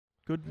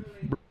Good.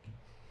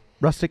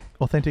 Rustic,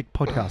 authentic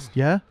podcast.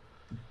 Yeah?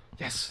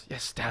 Yes.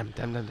 Damn.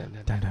 Damn. Playing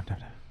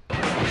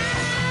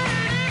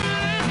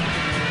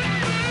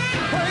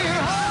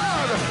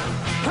hard,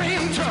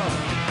 playing tough,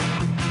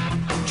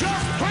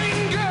 just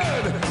playing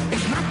good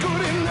is not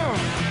good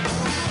enough.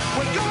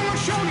 We're gonna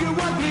show you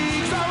what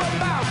league's all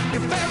about.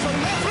 If there's a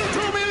lesson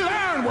to be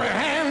learned, we're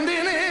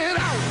handing it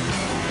out.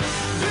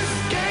 This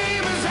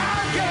game is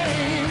our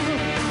game.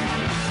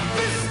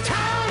 This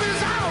town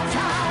is our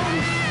town.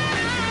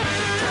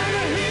 Turn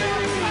the heat up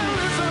and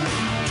listen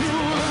to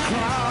the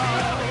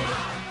crowd.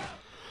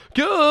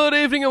 Good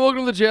evening and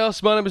welcome to the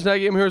Joust. My name is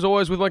Nagy. I'm here as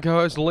always with my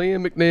co-host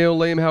Liam McNeil.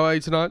 Liam, how are you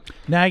tonight?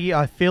 Nagy,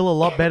 I feel a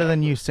lot better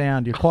than you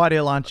sound. You're quite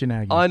ill, aren't you,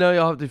 Nagy? I know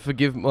you'll have to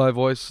forgive my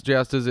voice,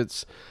 Jousters.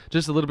 It's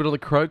just a little bit on the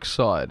croak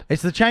side.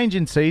 It's the change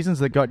in seasons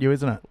that got you,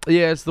 isn't it?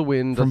 Yeah, it's the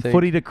wind, I From think.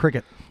 footy to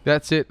cricket.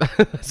 That's it.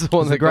 That's the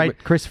one It's that the got me.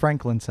 great Chris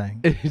Franklin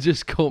saying. It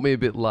just caught me a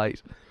bit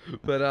late.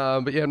 But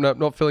yeah, no,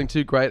 not feeling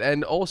too great.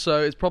 And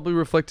also, it's probably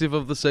reflective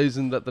of the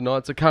season that the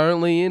Knights are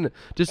currently in.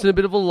 Just in a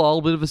bit of a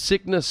lull, bit of a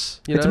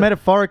sickness. You It's know? a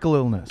metaphorical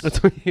illness.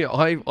 Yeah,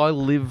 I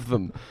live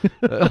them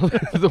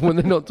when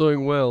they're not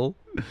doing well.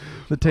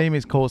 The team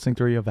is coursing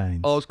through your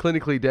veins. I was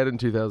clinically dead in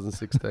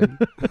 2016.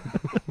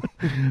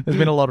 There's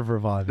been a lot of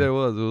reviving. There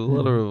was a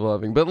lot of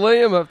reviving. But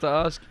Liam, I have to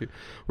ask you,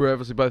 we're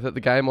obviously both at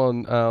the game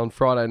on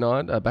Friday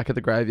night, back at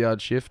the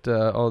graveyard shift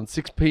on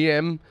 6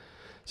 p.m.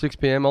 6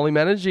 p.m. Only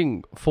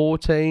managing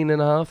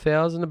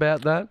 14,500,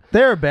 about that.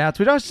 Thereabouts,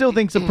 which I still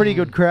think is a pretty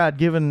good crowd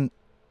given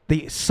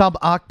the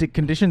subarctic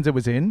conditions it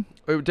was in.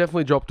 It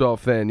definitely dropped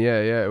off then,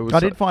 yeah. It was I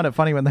did find it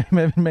funny when they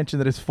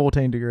mentioned that it's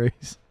 14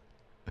 degrees.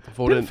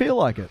 14, Didn't feel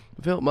like it.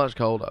 it felt much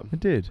colder.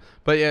 It did.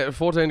 But yeah,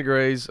 14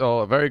 degrees,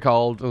 very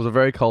cold. It was a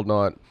very cold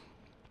night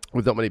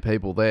with not many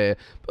people there.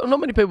 But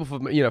not many people for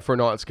a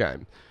Knights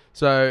game.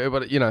 So,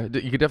 but you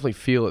could definitely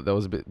feel it.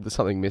 There's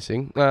something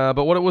missing.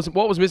 But what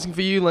was missing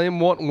for you, Liam?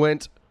 What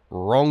went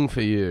wrong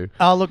for you?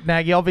 Oh, look,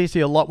 Nagy, obviously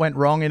a lot went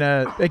wrong in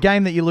a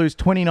game that you lose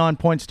 29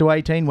 points to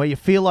 18, where you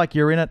feel like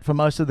you're in it for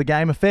most of the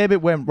game. A fair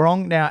bit went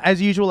wrong. Now, as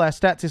usual, our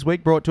stats this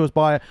week brought to us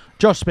by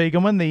Josh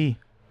Spiegelman, the...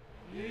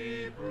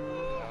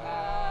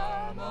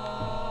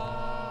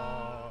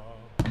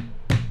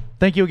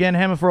 Thank you again,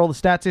 Hammer, for all the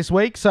stats this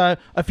week. So,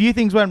 a few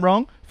things went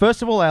wrong.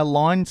 First of all, our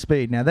line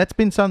speed. Now, that's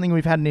been something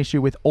we've had an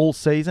issue with all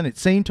season. It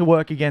seemed to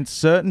work against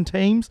certain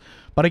teams,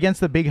 but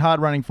against the big,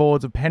 hard-running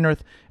forwards of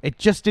Penrith, it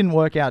just didn't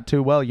work out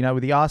too well. You know,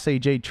 with the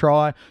RCG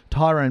try,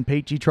 Tyrone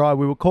Peachy try,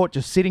 we were caught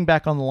just sitting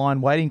back on the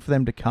line, waiting for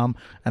them to come,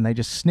 and they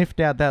just sniffed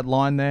out that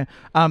line there.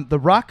 The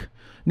ruck.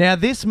 Now,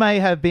 this may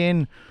have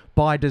been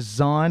by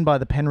design by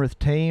the Penrith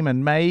team,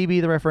 and maybe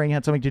the refereeing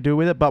had something to do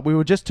with it, but we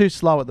were just too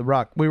slow at the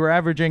ruck. We were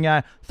averaging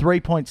a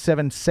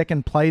 3.7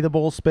 second play the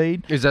ball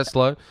speed. Is that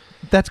slow?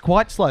 That's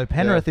quite slow.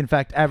 Penrith, in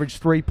fact,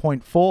 averaged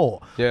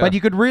 3.4. Yeah. But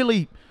you could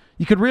really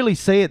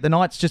see it. The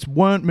Knights just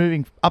weren't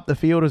moving up the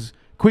field as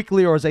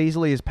quickly or as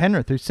easily as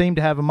Penrith, who seemed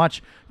to have a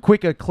much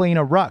quicker,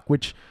 cleaner ruck,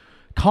 which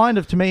kind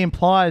of, to me,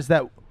 implies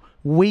that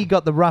we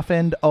got the rough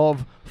end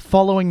of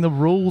following the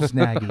rules,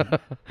 Nagy.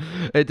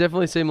 It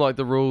definitely seemed like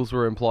the rules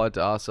were implied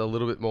to us a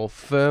little bit more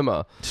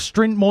firmer.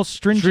 More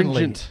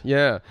stringently.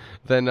 Yeah,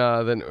 than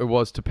it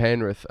was to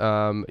Penrith.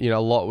 A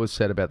lot was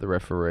said about the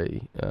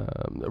referee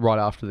right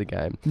after the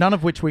game. None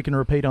of which we can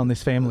repeat on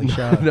this family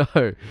show.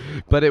 No,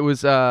 but it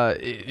was,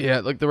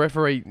 the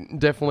referee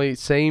definitely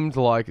seemed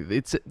like,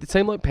 it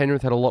seemed like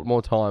Penrith had a lot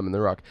more time in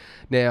the ruck.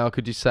 Now,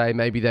 could you say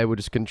maybe they were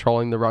just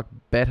controlling the ruck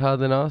better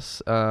than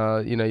us?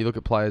 You look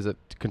at players that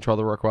control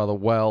the ruck rather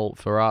well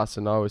for us,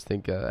 and I always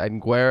think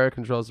Aiden Guerra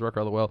controls the ruck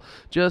rather well.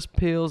 Just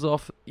peels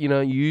off,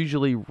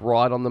 usually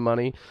right on the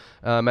money,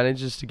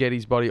 manages to get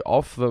his body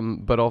off them,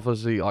 but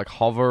obviously like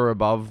hover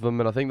above them,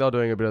 and I think they're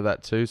doing a bit of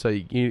that too. So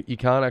you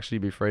can't actually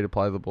be free to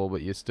play the ball,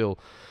 but you still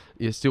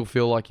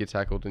feel like you're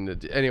tackled.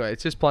 Anyway,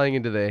 it's just playing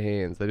into their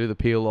hands. They do the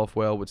peel off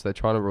well, which they're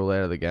trying to rule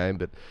out of the game,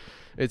 but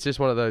it's just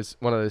one of those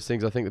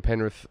things. I think the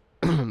Penrith,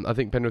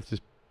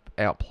 just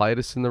outplayed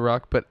us in the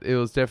ruck, but it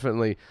was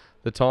definitely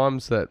the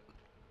times that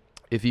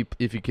if you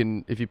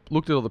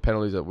looked at all the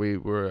penalties that we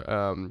were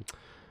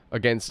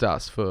against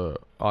us for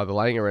either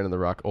laying around in the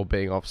ruck or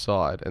being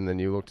offside, and then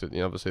you looked at,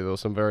 obviously there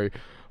was some very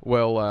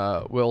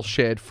well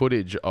shared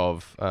footage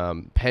of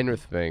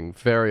Penrith being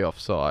very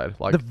offside,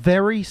 like the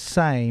very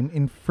same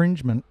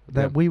infringement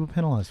that we were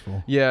penalised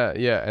for. Yeah,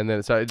 and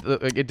then so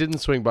it didn't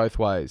swing both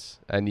ways,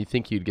 and you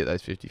think you'd get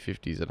those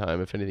 50-50s at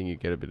home. If anything, you'd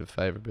get a bit of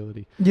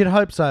favourability. You'd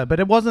hope so, but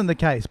it wasn't the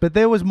case. But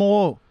there was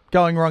more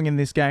going wrong in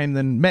this game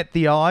than met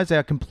the eyes.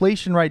 Our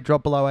completion rate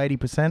dropped below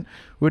 80%.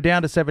 We're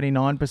down to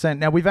 79%.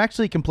 Now, we've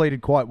actually completed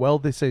quite well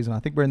this season. I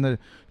think we're in the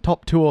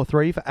top 2 or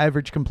 3 for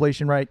average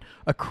completion rate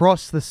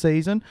across the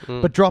season.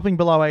 But dropping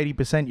below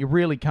 80%, you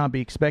really can't be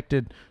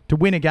expected to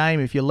win a game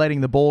if you're letting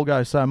the ball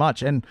go so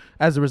much. And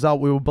as a result,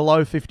 we were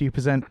below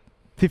 50%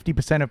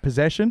 of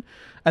possession.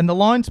 And the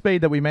line speed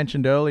that we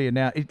mentioned earlier,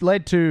 now, it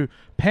led to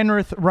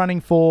Penrith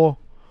running for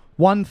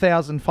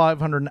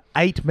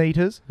 1,508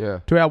 metres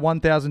to our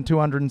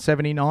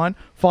 1,279,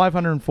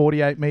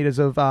 548 metres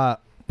of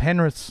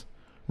Penrith's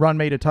run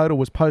meter total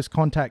was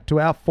post-contact to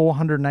our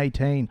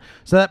 418.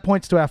 So that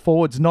points to our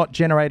forwards not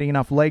generating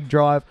enough leg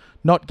drive,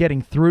 not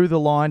getting through the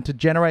line to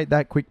generate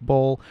that quick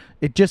ball.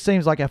 It just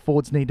seems like our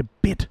forwards need a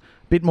bit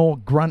more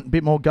grunt,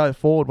 bit more go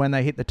forward when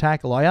they hit the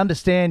tackle. I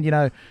understand,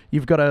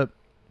 you've got to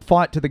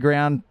fight to the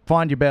ground,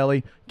 find your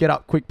belly, get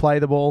up, quick play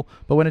the ball.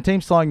 But when a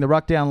team's slowing the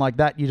ruck down like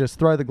that, you just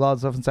throw the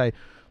gloves off and say,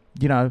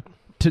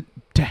 to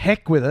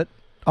heck with it.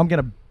 I'm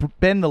going to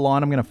bend the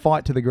line, I'm going to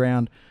fight to the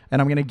ground,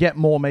 and I'm going to get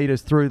more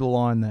meters through the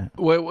line there.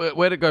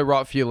 Where'd it go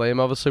right for you,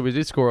 Liam? Obviously, we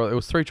did score. It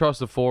was 3 tries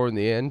to 4 in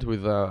the end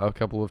with a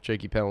couple of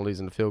cheeky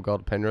penalties and a field goal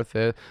to Penrith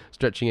there,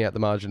 stretching out the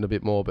margin a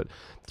bit more. But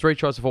 3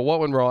 tries to 4.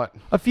 What went right?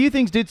 A few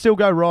things did still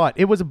go right.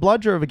 It was a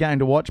bludger of a game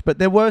to watch, but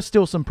there were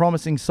still some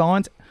promising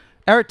signs.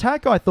 Our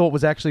attack, I thought,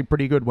 was actually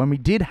pretty good. When we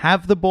did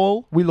have the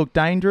ball, we looked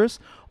dangerous.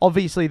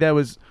 Obviously, there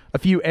was a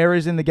few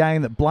errors in the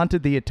game that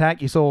blunted the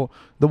attack. You saw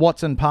the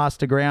Watson pass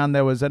to ground.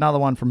 There was another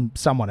one from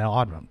someone else.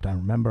 I don't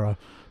remember. I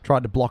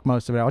tried to block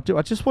most of it.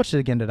 I just watched it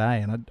again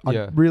today, and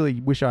I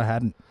really wish I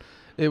hadn't.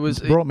 It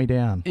brought me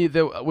down. We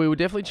were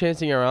definitely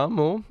chancing our arm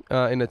more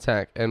in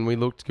attack, and we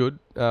looked good.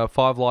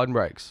 5 line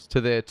breaks to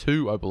their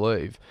 2, I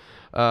believe.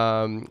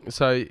 I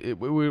thought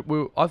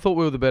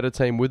we were the better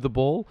team with the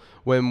ball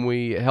when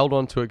we held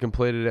on to it,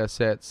 completed our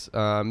sets.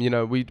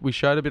 We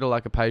showed a bit of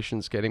lack of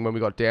patience getting when we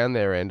got down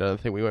their end, and I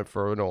think we went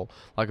for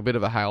a bit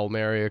of a Hail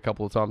Mary a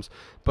couple of times.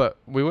 But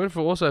we went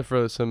for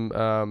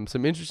some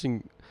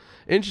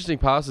interesting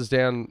passes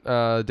down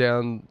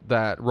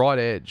that right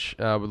edge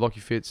with Lockie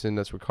Fitz, and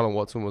that's where Connor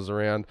Watson was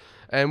around.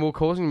 And we're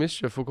causing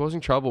mischief, we're causing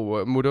trouble.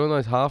 We're doing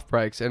those half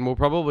breaks, and we're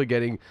probably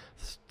getting,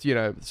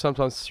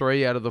 sometimes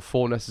 3 out of the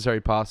 4 necessary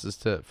passes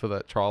for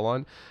that try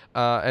line.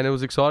 And it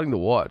was exciting to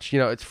watch.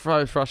 It's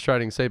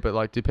frustrating to see,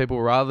 but do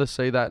people rather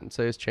see that and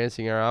see us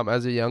chancing our arm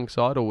as a young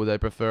side, or would they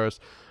prefer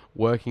us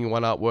working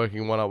one up,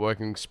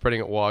 spreading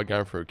it wide,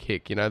 going for a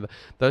kick?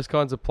 Those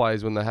kinds of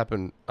plays, when they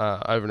happen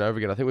over and over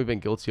again, I think we've been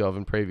guilty of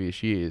in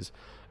previous years.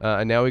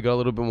 And now we got a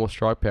little bit more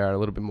strike power and a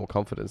little bit more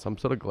confidence. I'm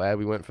sort of glad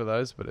we went for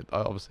those, but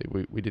obviously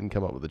we didn't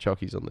come up with the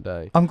chockies on the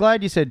day. I'm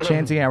glad you said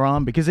chancing our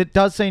arm, because it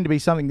does seem to be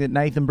something that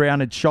Nathan Brown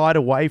had shied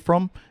away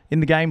from in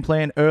the game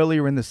plan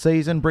earlier in the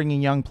season,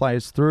 bringing young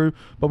players through.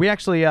 But we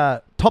actually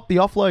topped the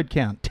offload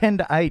count,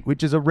 10-8,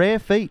 which is a rare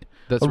feat.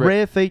 That's a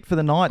rare feat for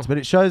the Knights, but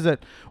it shows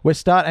that we're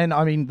starting.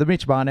 I mean, the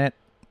Mitch Barnett,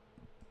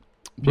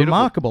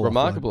 remarkable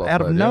offload,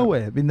 out of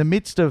nowhere, in the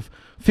midst of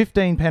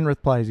 15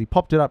 Penrith players. He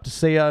popped it up to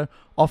CO,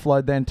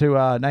 offload then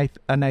to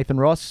Nathan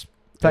Ross,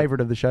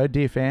 favourite of the show,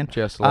 dear fan,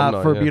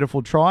 for a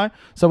beautiful try.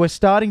 So we're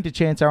starting to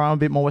chance our arm a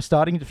bit more. We're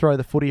starting to throw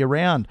the footy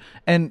around,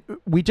 and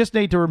we just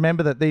need to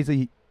remember that these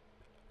are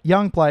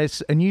young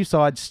players, a new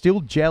side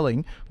still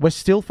gelling. We're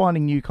still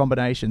finding new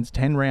combinations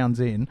 10 rounds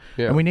in,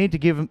 and we need to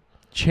give them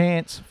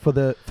chance for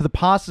the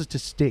passes to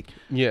stick.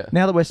 Yeah.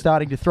 Now that we're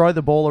starting to throw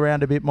the ball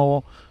around a bit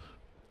more,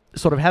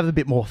 sort of have a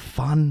bit more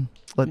fun,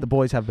 let the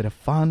boys have a bit of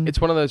fun. It's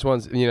one of those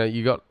ones,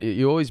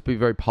 you always be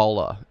very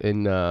polar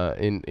in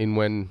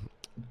when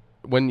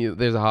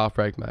there's a half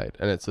break made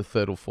and it's the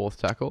 3rd or 4th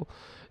tackle,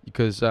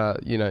 because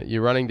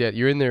you're running down,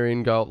 you're in their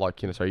in goal,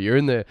 you're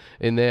in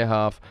their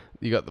half.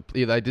 You got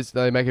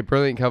they make a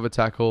brilliant cover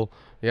tackle.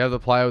 You have the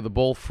player with the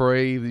ball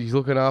free. He's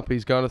looking up.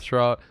 He's going to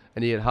throw it,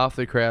 and you get half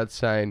the crowd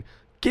saying,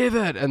 "Give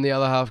it," and the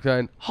other half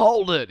going,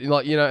 "Hold it."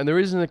 And there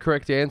isn't a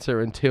correct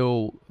answer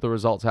until the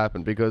results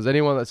happen, because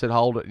anyone that said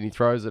hold it and he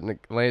throws it and it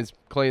lands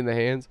clean in the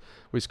hands,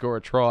 we score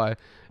a try.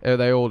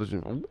 They all just,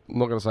 I'm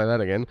not going to say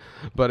that again,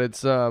 but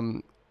it's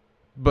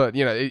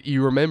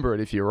you remember it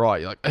if you're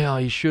right. You're like, oh,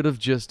 you should have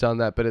just done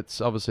that. But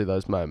it's obviously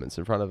those moments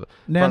in front of it.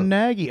 Now,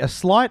 Nagy, a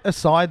slight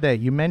aside there.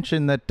 You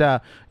mentioned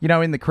that,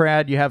 in the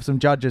crowd you have some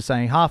judges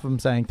saying, half of them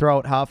saying throw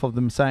it, half of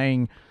them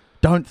saying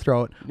don't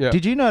throw it. Yeah.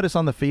 Did you notice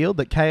on the field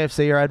that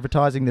KFC are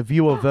advertising the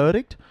viewer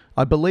verdict?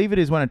 I believe it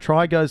is when a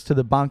try goes to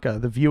the bunker,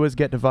 the viewers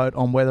get to vote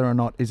on whether or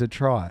not is a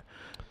try.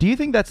 Do you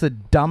think that's the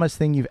dumbest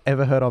thing you've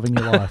ever heard of in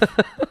your life?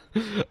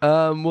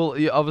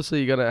 Obviously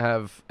you're going to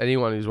have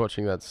anyone who's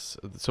watching that's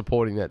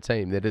supporting that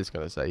team, they're just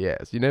going to say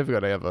yes. You're never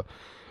going to have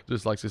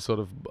just like this sort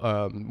of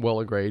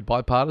well-agreed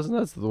bipartisan.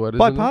 That's the word,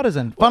 isn't it?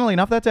 Bipartisan. Funnily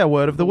enough, that's our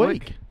word of the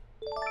week.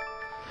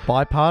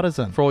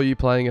 Bipartisan. For all you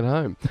playing at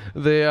home.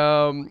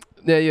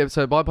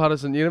 So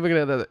bipartisan, you're never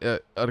going to have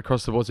that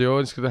across the board. So you're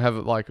always going to have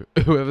like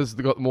whoever's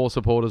got more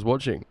supporters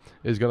watching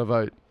is going to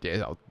vote.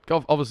 Yeah,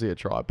 obviously a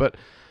try, but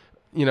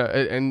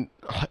and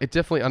it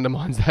definitely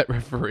undermines that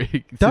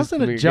referee. Doesn't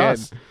it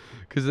just?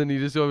 Because then you're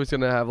just always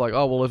going to have like,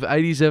 oh, well, if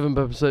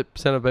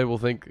 87% of people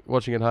think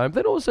watching at home,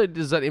 then also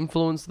does that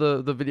influence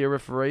the video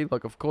referee?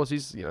 Like, of course,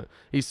 he's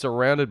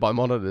surrounded by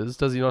monitors.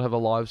 Does he not have a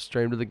live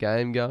stream to the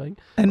game going?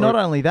 And not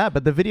only that,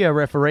 but the video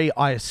referee,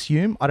 I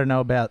assume, I don't know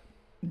about,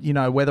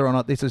 whether or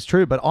not this is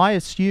true, but I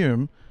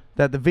assume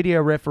that the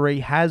video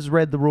referee has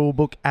read the rule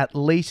book at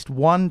least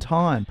one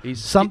time.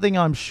 Something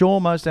I'm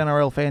sure most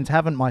NRL fans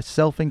haven't,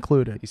 myself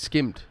included. He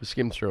skimmed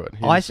through it.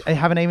 I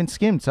haven't even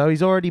skimmed, so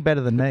he's already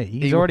better than me.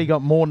 He's already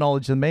got more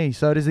knowledge than me.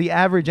 So does the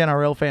average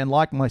NRL fan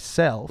like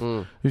myself,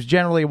 who's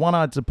generally a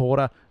one-eyed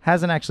supporter,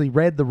 hasn't actually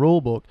read the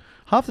rule book.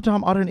 Half the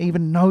time, I don't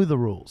even know the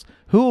rules.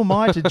 Who am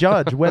I to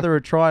judge whether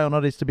a try or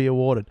not is to be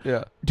awarded?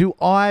 Yeah. Do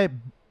I,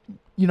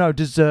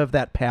 deserve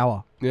that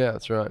power? Yeah,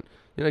 that's right.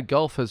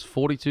 Golf has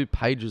 42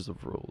 pages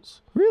of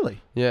rules.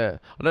 Really? Yeah.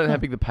 I don't know how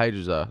big the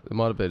pages are. It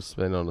might have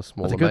been on a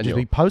smaller They could manual. just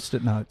be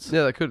Post-it notes.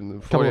 Yeah, they could. A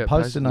couple of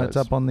Post-it notes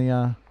up on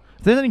the...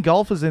 If there's any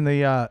golfers in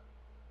the...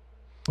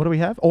 what do we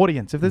have?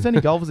 Audience. If there's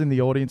any golfers in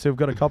the audience who've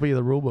got a copy of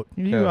the rule book,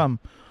 you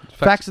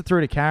fax it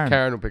through to Karen.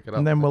 Karen will pick it up.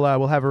 And then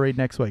we'll have a read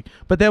next week.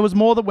 But there was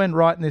more that went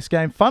right in this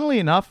game. Funnily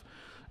enough,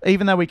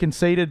 even though we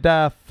conceded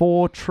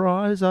 4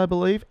 tries, I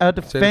believe, our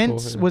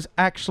defence was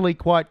actually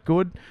quite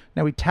good.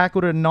 Now, we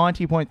tackled at a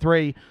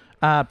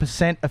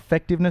 90.3%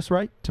 effectiveness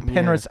rate to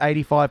Penrith's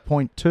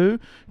 85.2.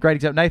 Great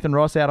example. Nathan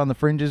Ross out on the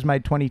fringes,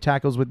 made 20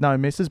 tackles with no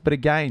misses. But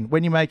again,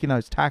 when you're making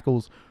those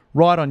tackles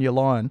right on your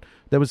line,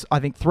 there was, I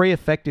think, 3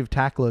 effective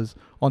tacklers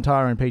on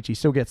Tyrone Peachey,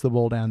 still gets the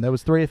ball down. There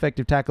was 3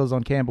 effective tacklers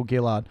on Campbell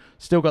Gillard,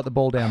 still got the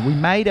ball down. We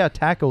made our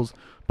tackles,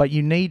 but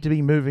you need to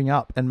be moving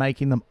up and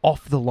making them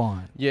off the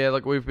line. Yeah,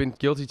 we've been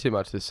guilty too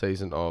much this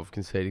season of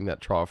conceding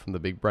that try from the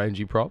big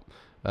Brangy prop.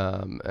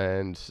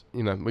 And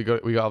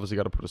we obviously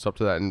got to put a stop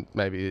to that, and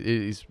maybe it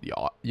is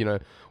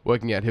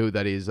working out who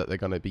that is that they're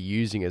going to be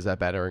using as that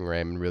battering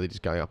ram and really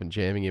just going up and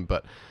jamming him.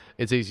 But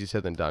it's easier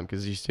said than done,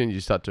 because as soon as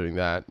you start doing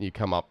that, you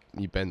come up,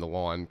 you bend the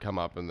line, come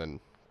up, and then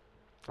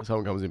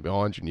someone comes in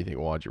behind you and you think,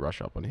 why'd you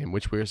rush up on him?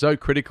 Which we're so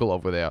critical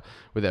of with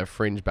our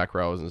fringe back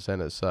rowers and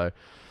centres. So,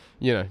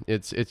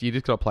 it's you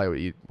just got to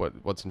play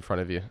what's in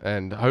front of you,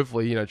 and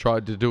hopefully try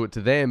to do it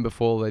to them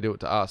before they do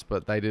it to us.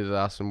 But they did it to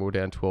us, and we were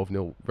down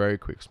 12-0 very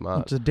quick,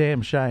 smart. It's a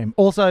damn shame.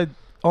 Also,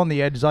 on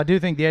the edges, I do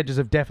think the edges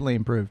have definitely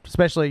improved,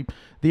 especially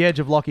the edge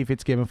of Lockie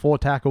Fitzgibbon, 4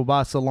 tackle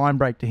busts, a line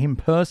break to him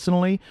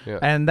personally,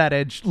 and that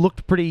edge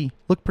looked pretty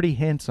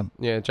handsome.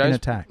 Yeah, in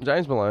attack.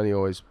 James Maloney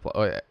always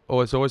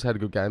had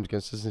good games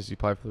against us since he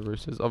played for the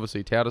Roosters. Obviously,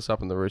 he towed us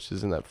up in the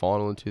Roosters in that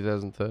final in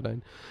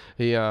 2013.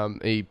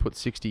 He put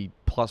 60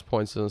 plus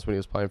points in us when he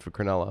was playing for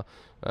Cronulla,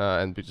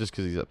 and just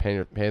because he's at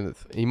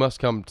Penrith, he must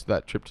come to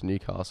that trip to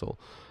Newcastle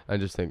and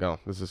just think,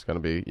 this is going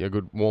to be a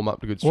good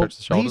warm-up, a good stretch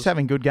the shoulders. He's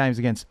having good games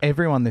against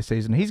everyone this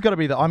season. He's got to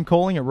be I'm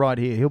calling it right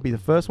here. He'll be the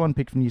first one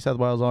picked from New South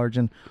Wales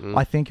Origin.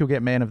 I think he'll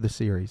get man of the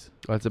series.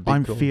 That's a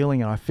big call.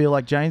 Feeling it. I feel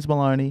like James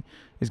Maloney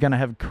is going to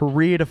have a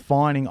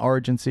career-defining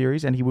Origin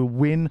series, and he will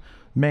win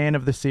man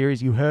of the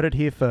series. You heard it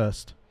here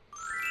first.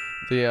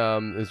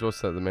 What's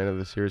that? The man of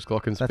the series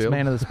Glockenspiel? That's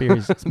man of the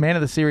series. It's man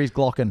of the series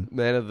Glocken.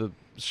 Man of the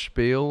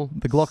Spiel.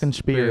 The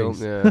Glockenspiel.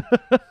 Yeah.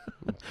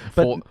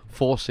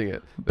 Forcing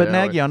it. But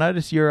Nagy, I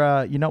notice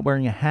you're not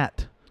wearing a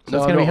hat. So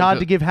it's going to be hard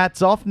to give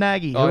hats off,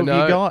 Nagy. Who have you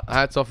got?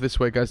 Hats off this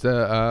week goes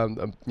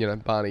to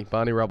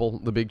Barney Rubble,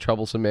 the big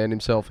troublesome man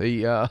himself.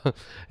 He that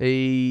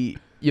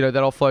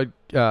offload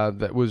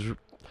that was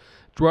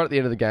right at the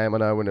end of the game. I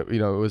know when it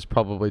was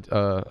probably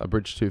a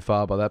bridge too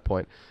far by that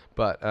point,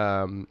 but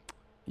going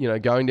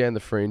down the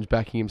fringe,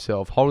 backing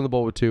himself, holding the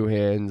ball with 2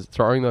 hands,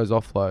 throwing those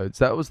offloads.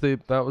 That was the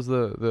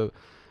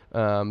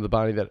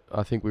Barney that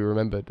I think we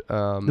remembered.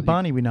 The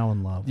Barney we know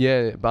and love.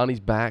 Yeah, Barney's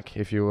back,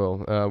 if you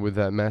will, with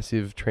that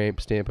massive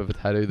tramp stamp of a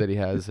tattoo that he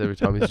has every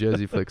time his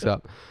jersey flicks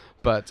up.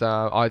 But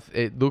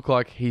it looked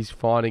like he's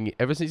finding,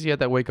 ever since he had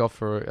that week off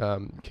for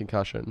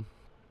concussion,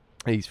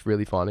 he's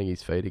really finding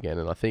his feet again.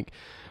 And I think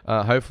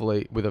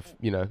hopefully with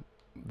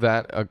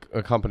that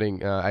accompanying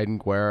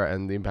Aiden Guerra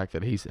and the impact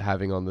that he's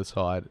having on the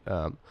side,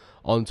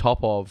 on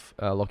top of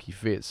Lockie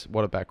Fitz,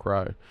 what a back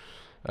row.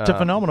 It's a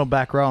phenomenal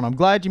back row, and I'm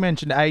glad you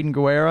mentioned Aiden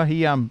Guerra.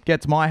 He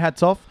gets my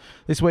hats off.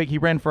 This week he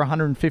ran for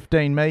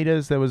 115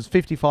 metres. There was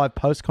 55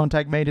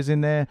 post-contact metres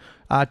in there,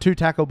 2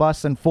 tackle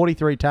busts and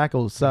 43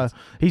 tackles. So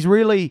he's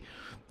really...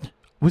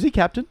 Was he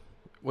captain?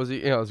 Was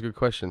he? Yeah, that was a good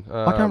question.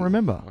 I can't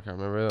remember. I can't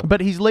remember either.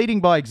 But he's leading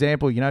by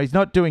example. He's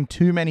not doing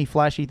too many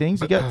flashy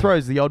things. He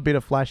throws the odd bit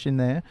of flash in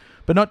there,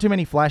 but not too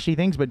many flashy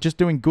things, but just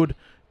doing good,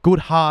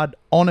 hard,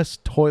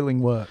 honest,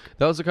 toiling work.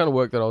 That was the kind of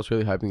work that I was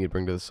really hoping he'd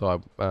bring to the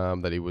side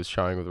that he was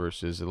showing with the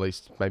Roosters, at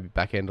least maybe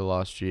back end of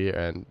last year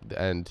and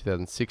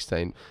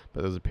 2016.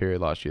 But there was a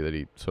period last year that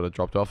he sort of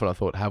dropped off, and I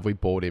thought, have we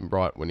bought him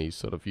right when his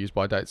sort of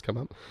use-by dates come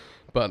up?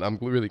 But I'm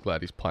really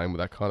glad he's playing with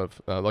that kind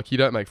of... you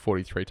don't make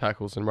 43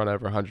 tackles and run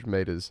over 100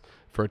 metres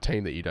for a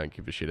team that you don't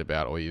give a shit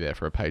about, or you're there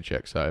for a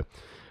paycheck. So,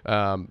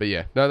 but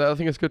yeah, no, I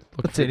think it's good.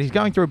 That's it. He's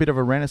going through a bit of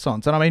a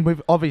renaissance. And I mean,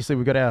 we've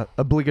got our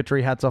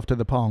obligatory hats off to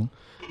the Pong.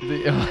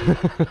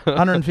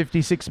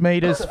 156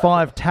 metres,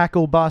 5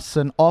 tackle busts,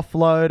 and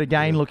offload.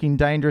 Again, looking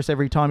dangerous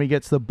every time he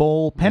gets the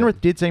ball.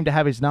 Penrith did seem to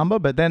have his number,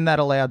 but then that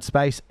allowed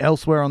space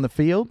elsewhere on the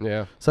field.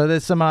 Yeah. So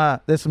there's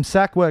some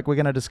sack work we're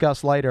going to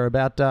discuss later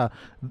about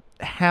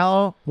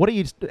how do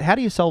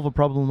you solve a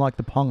problem like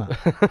the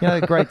Ponga? You know,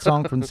 a great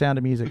song from Sound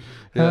of Music.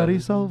 Yeah. How do you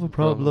solve a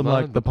problem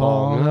like the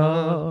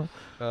Ponga?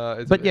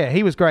 It's- But yeah,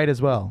 he was great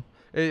as well.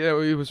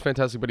 He was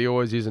fantastic, but he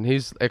always is, and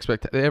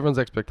everyone's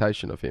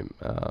expectation of him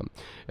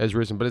has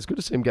risen. But it's good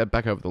to see him get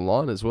back over the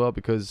line as well,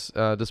 because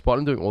despite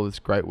him doing all this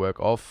great work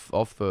off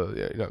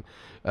the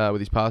with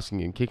his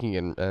passing and kicking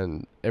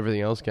and everything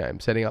else game,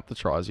 setting up the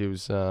tries,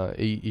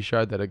 he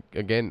showed that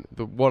again.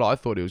 What I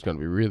thought he was going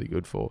to be really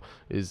good for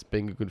is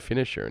being a good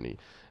finisher, and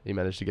he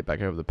managed to get back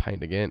over the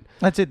paint again.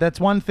 That's it. That's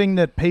one thing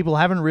that people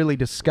haven't really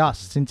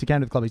discussed since he came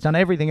to the club. He's done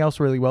everything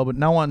else really well, but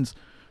no one's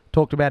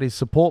talked about his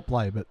support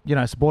play. But, you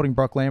know, supporting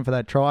Brock Lamb for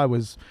that try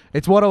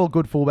it's what all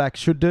good fullbacks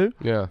should do.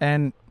 Yeah.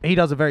 And he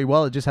does it very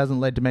well. It just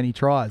hasn't led to many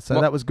tries. So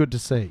that was good to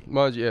see.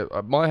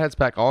 My hat's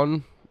back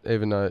on,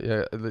 even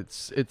though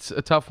it's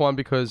a tough one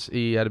because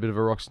he had a bit of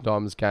a rocks and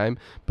diamonds game.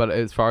 But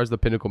as far as the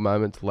pinnacle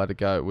moment to let it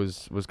go, it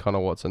was Connor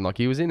Watson. Like,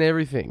 he was in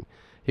everything.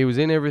 He was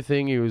in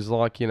everything. He was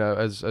like,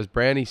 as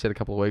Brownie said a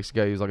couple of weeks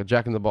ago, he was like a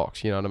jack in the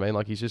box, you know what I mean?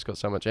 Like, he's just got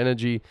so much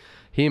energy.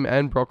 Him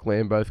and Brock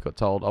Lamb both got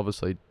told,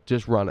 obviously,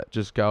 just run it,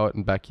 just go it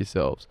and back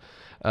yourselves,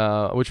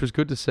 which was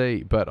good to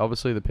see. But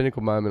obviously the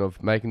pinnacle moment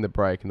of making the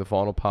break and the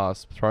final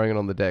pass, throwing it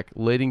on the deck,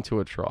 leading to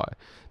a try,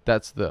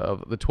 that's the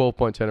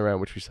 12-point turnaround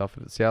which we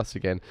suffered at South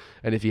again.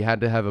 And if you had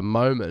to have a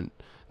moment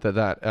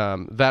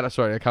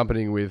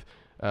accompanying with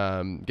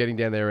getting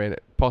down there and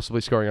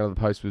possibly scoring out of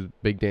the post with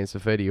Big Dan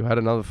Safedi, who had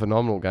another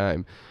phenomenal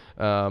game.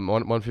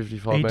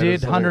 155 He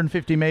metres. did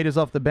 150 metres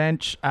off the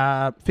bench,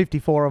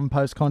 54 of them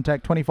post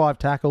contact, 25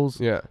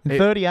 tackles. Yeah. In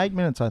 38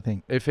 minutes, I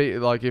think. If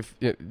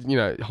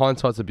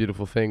hindsight's a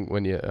beautiful thing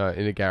when you're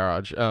in a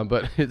garage,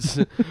 but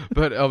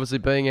obviously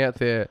being out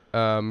there,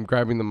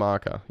 grabbing the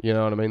marker, you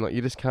know what I mean? Like,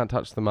 you just can't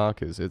touch the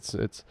markers. It's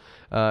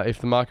if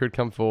the marker had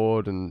come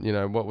forward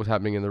and what was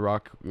happening in the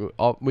ruck,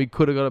 we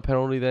could have got a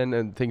penalty then,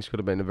 and things could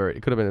have been a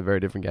very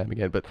different game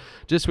again. But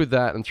just with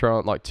that and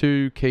throwing like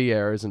two key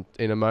errors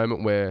in a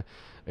moment where,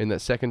 in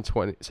that second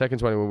 20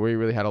 when we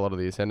really had a lot of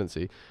the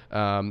ascendancy,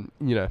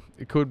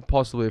 it could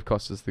possibly have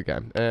cost us the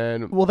game.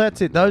 And well,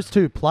 that's it. Those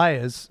two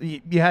players,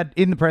 you had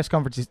in the press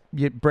conference,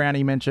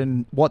 Brownie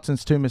mentioned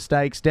Watson's two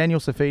mistakes.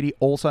 Daniel Safidi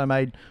also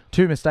made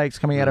two mistakes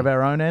coming out of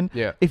our own end.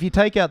 Yeah. If you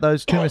take out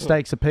those two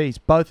mistakes apiece,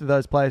 both of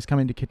those players come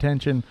into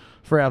contention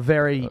for our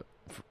very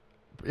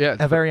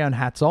own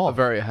hats off.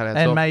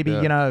 And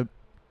maybe,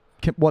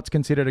 what's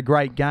considered a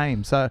great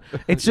game. So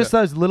it's just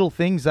those little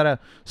things that are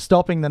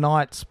stopping the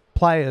Knights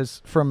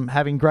players from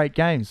having great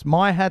games.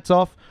 My hat's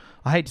off.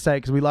 I hate to say it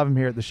because we love him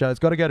here at the show. It's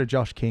got to go to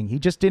Josh King. He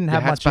just didn't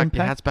have much impact.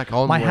 Your hat's back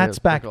on. My hat's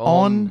back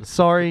on.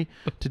 Sorry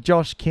to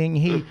Josh King.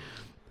 He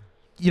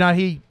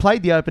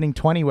played the opening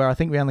 20 where I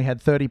think we only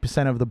had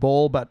 30% of the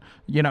ball, but,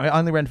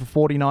 only ran for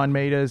 49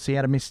 metres. He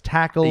had a missed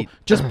tackle.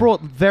 Just brought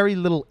very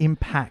little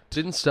impact.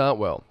 Didn't start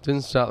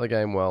the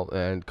game well,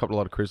 and copped a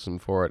lot of criticism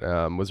for it.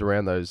 Was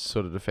around those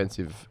sort of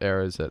defensive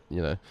errors that,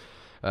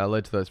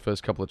 led to those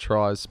first couple of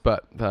tries.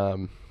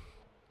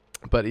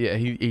 But yeah,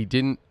 he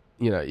didn't.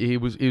 He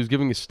was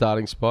giving a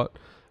starting spot,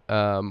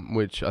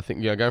 which I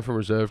think going from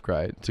reserve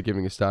grade to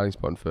giving a starting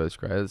spot in first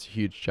grade, that's a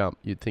huge jump.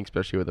 You'd think,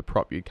 especially with a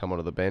prop, you'd come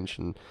onto the bench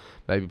and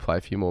maybe play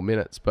a few more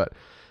minutes, but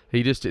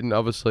he just didn't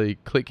obviously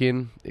click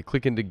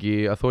into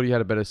gear. I thought he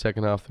had a better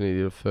second half than he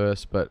did at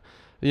first, but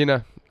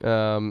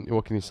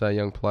what can you say?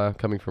 Young player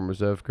coming from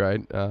reserve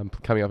grade,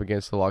 coming up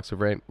against the likes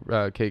of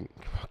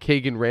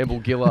Keegan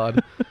Ramble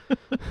Gillard.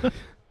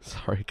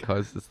 Sorry,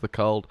 guys, it's the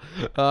cold.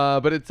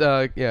 But it's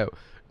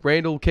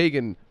Randall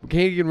Keegan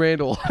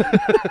Randall.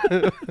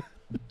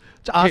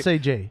 It's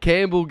RCG.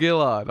 Campbell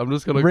Gillard. I'm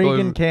just gonna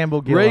Regan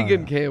Campbell Gillard.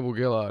 Regan Campbell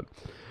Gillard.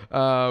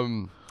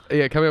 Coming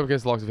up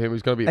against the likes of him,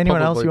 he's going to be.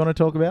 Anyone else you want to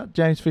talk about?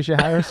 James Fisher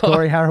Harris,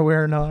 Corey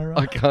Harawira-Naira.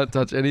 I can't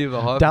touch any of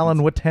the hype. Dallin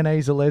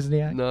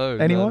Watene-Zalesniak. No.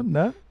 Anyone?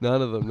 No.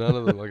 None of them.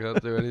 I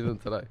can't do anything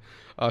today.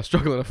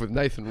 Struggling enough with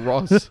Nathan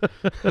Ross.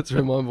 That's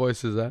where my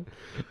voice is at,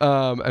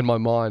 and my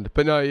mind.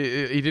 But no,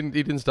 he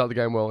didn't start the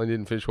game well and he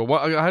didn't finish well.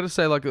 I had to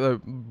say,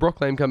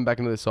 Brock Lamb coming back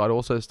into the side,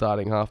 also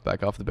starting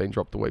halfback after being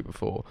dropped the week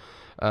before,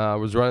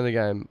 was running the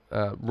game,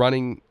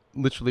 running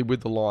literally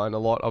with the line a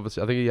lot.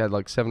 Obviously, I think he had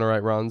 7 or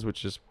 8 runs,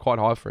 which is quite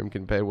high for him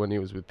compared when he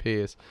was with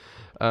Pearce.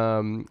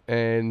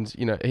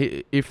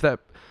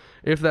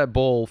 If that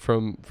ball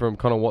from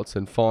Connor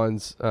Watson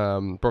finds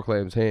Brock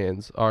Lamb's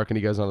hands, I reckon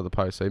he goes under the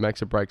post. So he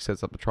makes a break,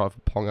 sets up a try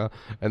for Ponga,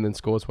 and then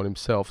scores one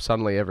himself.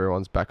 Suddenly,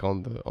 everyone's back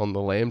on the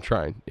Lamb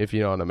train, if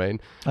you know what I mean.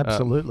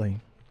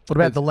 Absolutely. What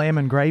about the lamb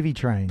and gravy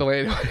train?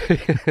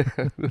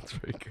 That's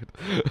very good.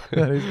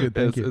 That is good.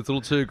 Thank you. It's a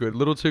little too good.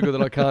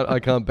 That I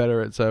can't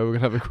better it. So we're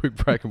gonna have a quick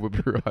break and we'll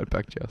be right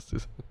back,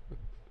 Justice.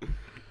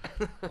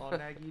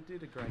 Nag, you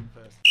did a great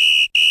first.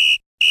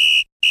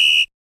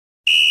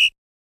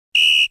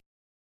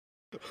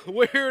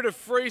 We're here at a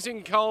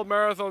freezing cold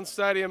Marathon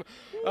Stadium,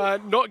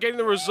 not getting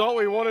the result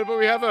we wanted, but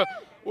we have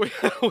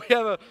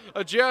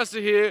a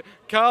jouster here.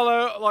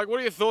 Carlo, what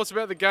are your thoughts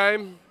about the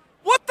game?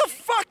 What the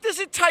fuck does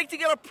it take to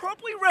get a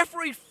properly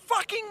refereed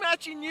fucking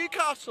match in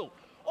Newcastle?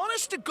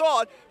 Honest to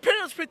God,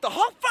 Penrith spent the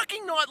whole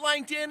fucking night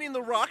laying down in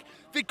the ruck.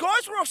 The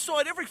guys were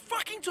offside every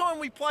fucking time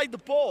we played the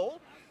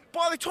ball.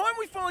 By the time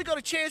we finally got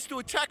a chance to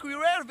attack, we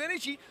were out of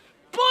energy.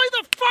 Blow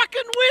the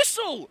fucking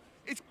whistle!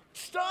 It's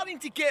starting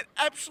to get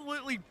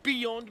absolutely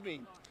beyond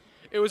me.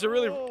 It was we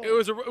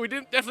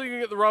definitely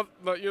didn't get the run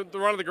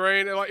of the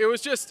green. Like it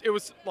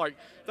was like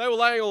they were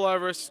laying all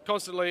over us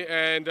constantly,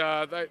 and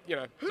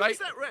Who is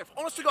that ref?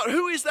 Honest to God,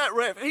 who is that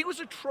ref? He was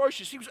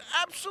atrocious. He was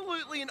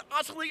absolutely and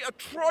utterly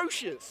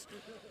atrocious.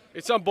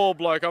 It's some bald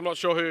bloke. I'm not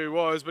sure who he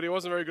was, but he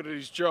wasn't very good at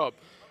his job.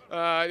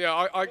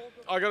 I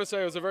got to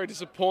say it was a very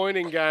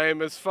disappointing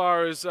game as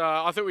far as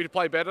I thought we'd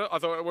play better. I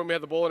thought when we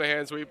had the ball in our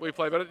hands, we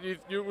played better.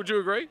 Would you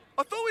agree?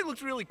 I thought we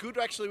looked really good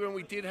actually when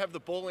we did have the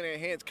ball in our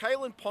hands.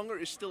 Kalen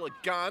Ponga is still a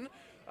gun.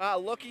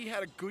 Lockie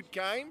had a good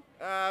game.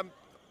 I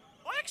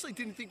actually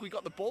didn't think we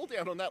got the ball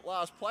down on that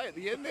last play at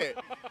the end there.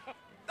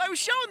 They were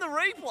showing the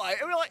replay,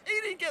 and we're like, he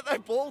didn't get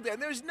that ball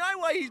down. There's no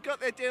way he's got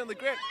that down on the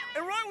ground.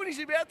 And right when he's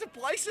about to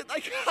place it,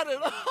 they cut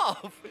it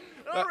off.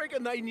 And I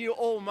reckon they knew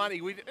all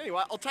money.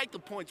 Anyway, I'll take the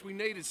points. We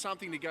needed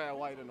something to go our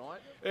way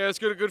tonight. Yeah, it's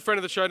good. A good friend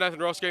of the show, Nathan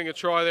Ross, getting a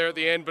try there at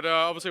the end, but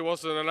obviously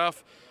wasn't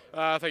enough.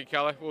 Thank you,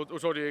 Calais. We'll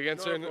talk to you again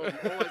soon. Always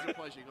a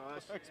pleasure,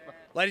 guys. Thanks,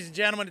 Ladies and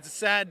gentlemen, it's a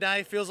sad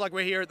day. Feels like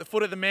we're here at the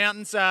foot of the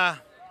mountains.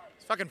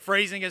 It's fucking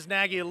freezing, as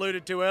Nagy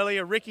alluded to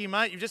earlier. Ricky,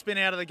 mate, you've just been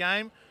out of the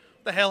game.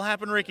 What the hell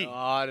happened, Ricky? Oh,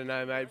 I don't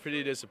know, mate.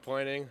 Pretty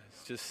disappointing.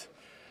 It's just,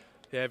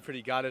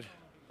 pretty gutted.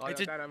 I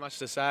don't have much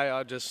to say.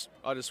 I just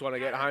want to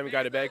get home and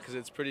go to bed because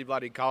it's pretty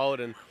bloody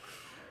cold, and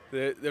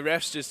the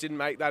refs just didn't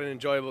make that an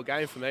enjoyable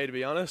game for me, to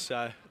be honest.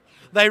 So.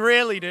 They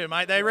rarely do,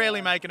 mate. They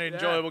rarely make an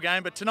enjoyable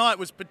game, but tonight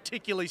was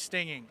particularly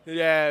stinging.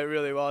 Yeah, it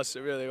really was.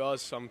 It really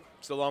was.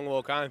 It's a long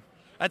walk home.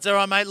 That's all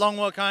right, mate. Long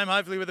walk home,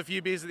 hopefully with a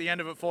few beers at the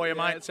end of it for you,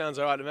 mate. It sounds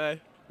all right to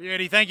me.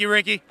 Beauty. Thank you,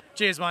 Ricky.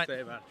 Cheers, mate. See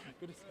you, mate.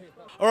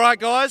 All right,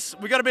 guys.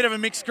 We got a bit of a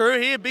mixed crew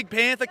here. Big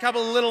Panther,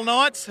 couple of little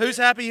Knights. Who's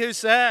happy, who's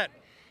sad?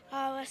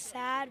 Oh, we're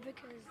sad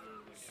because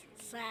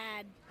it's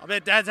sad. I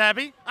bet Dad's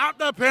happy. Up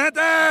the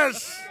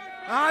Panthers!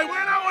 Hey,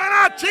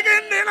 winner,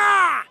 chicken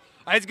dinner!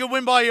 Hey, it's a good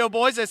win by your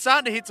boys. They're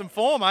starting to hit some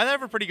form, eh? They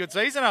have a pretty good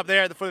season up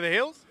there at the foot of the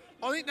hills.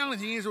 I think the only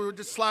thing is we were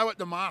just slow at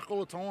the mark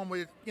all the time.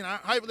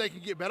 Hopefully they can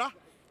get better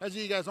as the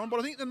year goes on. But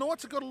I think the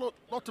Knights have got a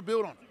lot to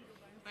build on.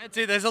 That's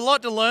it. There's a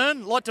lot to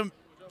learn, a lot to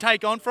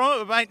take on from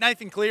it. But mate,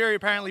 Nathan Cleary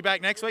apparently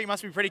back next week. You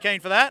must be pretty keen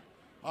for that.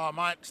 Oh,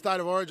 mate, State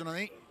of Origin, I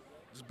think.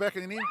 Just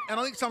beckoning in. And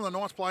I think some of the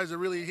Knights players are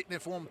really hitting their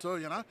form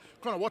too,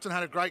 Connor Watson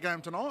had a great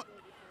game tonight.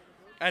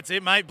 That's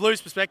it, mate.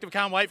 Blues perspective.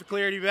 Can't wait for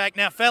Cleary to be back.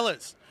 Now,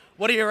 fellas,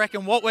 what do you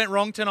reckon? What went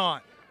wrong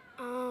tonight?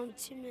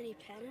 Too many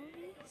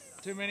penalties.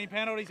 Too many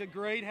penalties.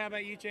 Agreed. How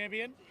about you,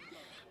 champion?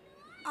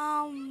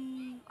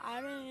 I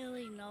don't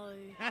really know.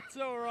 That's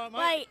all right,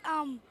 mate.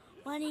 Wait,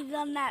 when he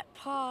done that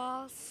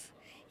pass,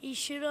 he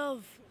should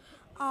have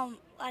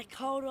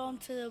hold on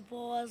to the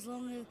ball as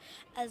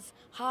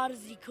hard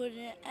as he could,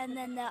 and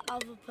then the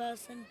other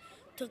person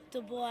took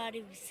the ball out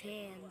of his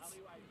hands.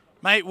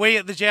 Mate, we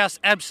at the Joust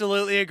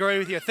absolutely agree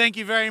with you. Thank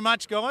you very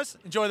much, guys.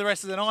 Enjoy the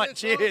rest of the night.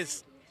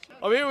 Cheers.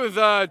 I'm here with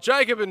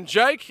Jacob and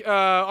Jake.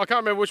 I can't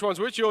remember which one's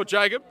which. You're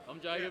Jacob.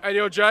 I'm Jacob. And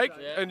you're Jake.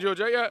 Yeah. And you're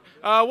Jake.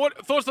 Yeah.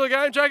 What thoughts of the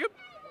game, Jacob?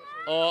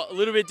 Oh, a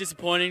little bit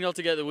disappointing not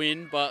to get the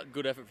win, but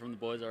good effort from the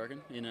boys, I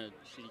reckon, in a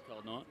shitty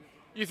cold night.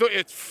 You thought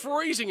it's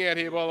freezing out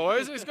here, by the way.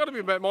 It's got to be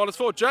about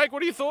 -4. Jake,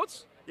 what are your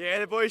thoughts? Yeah,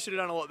 the boys should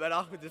have done a lot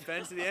better with the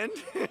defence at the end.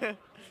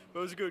 But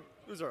it was good.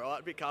 It was all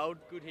right. A bit cold.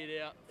 Good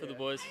hit out for the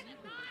boys.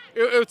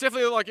 It was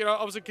definitely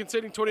obviously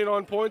conceding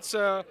 29 points.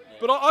 But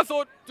I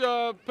thought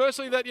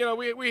personally that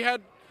we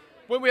had,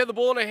 when we had the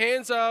ball in our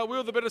hands, we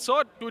were the better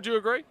side. Would you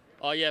agree?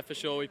 Oh yeah, for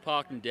sure. We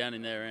parked them down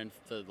in their end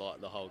for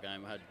the whole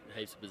game. We had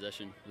heaps of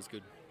possession. It was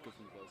good. Good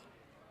from the boys.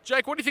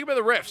 Jake, what do you think about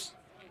the refs?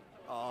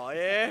 Oh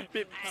yeah,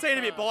 seemed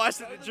a bit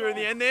biased during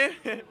the end there.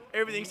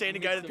 Everything seemed to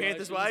go to the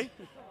Panthers' way,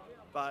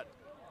 but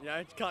you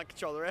can't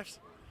control the refs.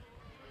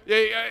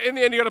 Yeah, in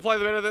the end, you got to play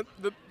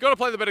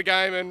the better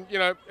game, and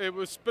it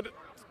was. But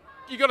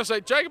you got to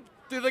say, Jacob,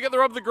 did they get the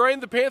rub of the green,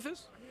 the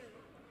Panthers?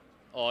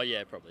 Oh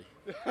yeah, probably.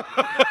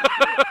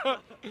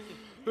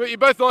 But you're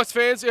both nice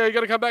fans. You got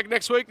to come back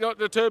next week, not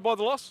deterred by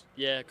the loss.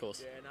 Yeah, of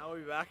course. Yeah, no, we'll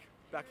be back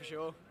for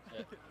sure.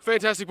 Yeah.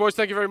 Fantastic, boys.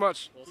 Thank you very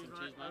much. Awesome. Cheers,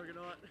 mate. Have a good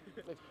night.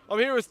 I'm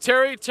here with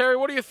Terry. Terry,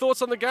 what are your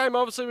thoughts on the game?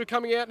 Obviously, we're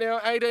coming out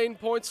now 18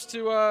 points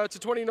to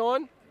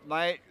 29.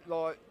 Mate,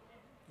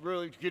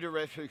 really get a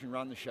ref who can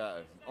run the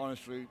show.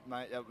 Honestly,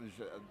 mate, that was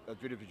a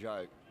bit of a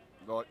joke.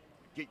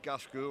 Get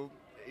Gus Gould.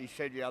 He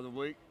said the other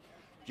week,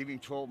 give him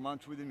 12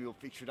 months with him, he'll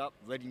fix it up.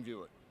 Let him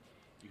do it.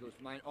 Because,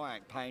 mate, I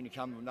ain't paying to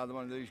come to another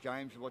one of these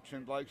games to watch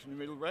them blokes in the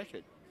middle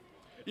record.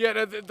 Yeah,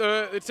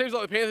 it seems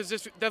like the Panthers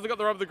just definitely got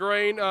the rub of the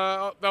green. They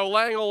were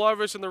laying all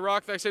over us in the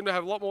ruck. They seem to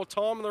have a lot more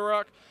time in the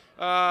ruck.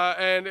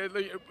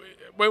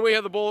 When we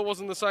had the ball, it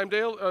wasn't the same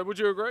deal. Would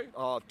you agree?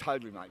 Oh,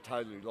 totally, mate,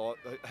 totally.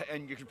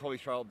 And I could probably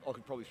throw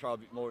a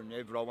bit more in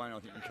there, but I won't. I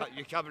think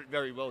you covered it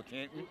very well,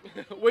 can't you?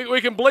 we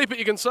can bleep it.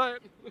 You can say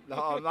it.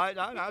 No, mate,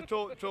 no, it's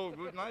all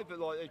good, mate.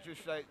 But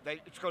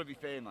it's got to be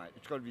fair, mate.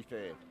 It's got to be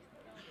fair.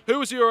 Who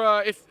was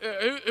your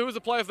who was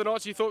the player of the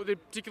night you thought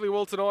did particularly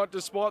well tonight,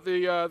 despite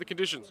the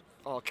conditions?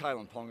 Oh,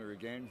 Kalen Ponga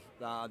again.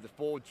 The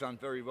forward's done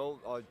very well.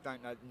 I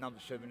don't know, number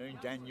 17,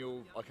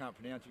 Daniel, I can't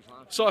pronounce his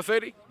last name.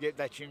 Saifidi? Yeah,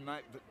 that's him,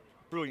 mate. But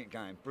brilliant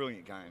game.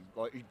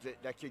 Like,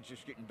 that kid's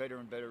just getting better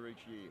and better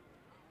each year.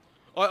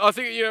 I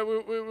think, you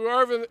know, we were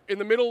over in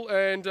the middle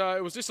and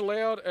it was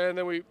disallowed, and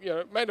then we, you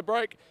know, made a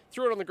break,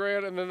 threw it on the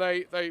ground, and then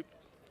they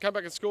came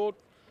back and scored.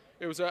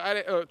 It was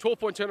a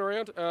 12-point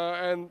turnaround,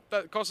 and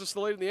that cost us the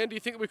lead in the end. Do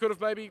you think we could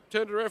have maybe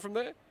turned it around from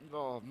there?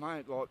 Oh,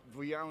 mate, like,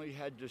 we only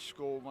had to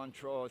score one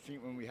try, I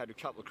think, when we had a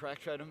couple of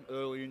cracks at them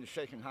early in the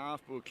second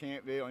half. We were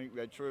camped there. I think we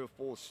had 3 or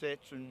 4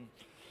 sets, and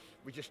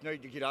we just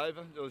needed to get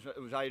over. It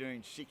was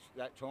 18-6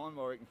 that time.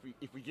 I reckon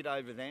if we get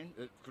over then,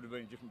 it could have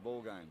been a different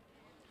ball game.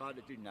 But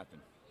it didn't happen.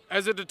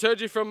 Has it deterred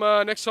you from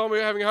next time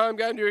we're having a home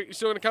game? You're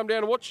still going to come down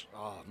and watch?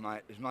 Oh,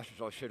 mate, as much as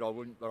I said I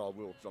wouldn't, but I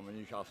will, because I'm a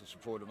Newcastle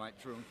supporter, mate,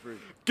 through and through.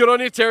 Good on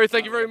you, Terry.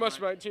 Thank you very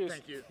much, mate. Cheers.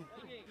 Thank you.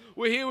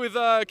 We're here with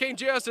King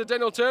Joust and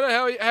Daniel Turner.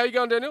 How are you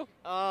going, Daniel?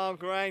 Oh,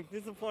 great.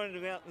 Disappointed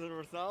about the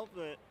result,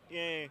 but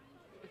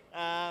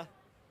yeah,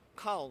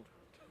 cold.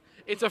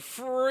 It's a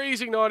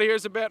freezing night here.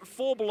 It's about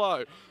 4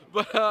 below.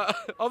 But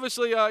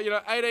obviously, you know,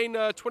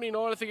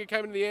 18-29, I think it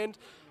came in the end.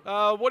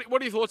 What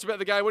are your thoughts about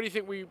the game? What do you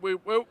think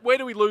where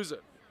do we lose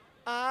it?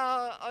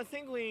 I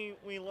think we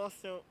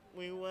lost it.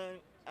 We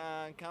weren't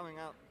coming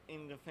up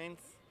in defence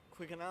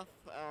quick enough.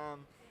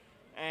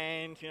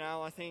 And, you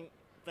know, I think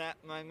that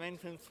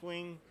momentum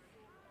swing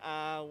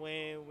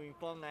where we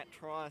bombed that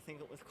try, I think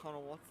it was Connor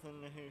Watson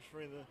who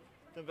threw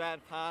the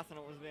bad pass, and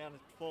it was about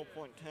a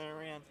 12-point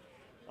turnaround.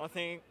 I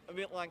think, a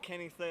bit like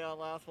Kenny said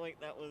last week,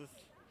 that was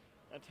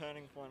a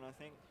turning point, I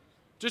think.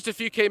 Just a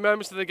few key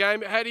moments of the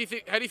game. How do you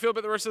feel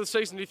about the rest of the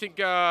season? Do you think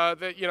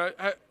that, you know,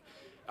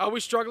 are we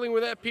struggling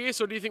without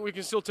Pearce, or do you think we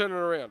can still turn it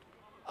around?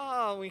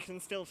 Oh, we can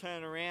still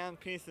turn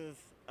around. Pearce is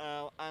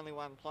only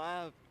one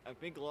player, a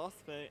big loss,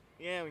 but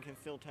yeah, we can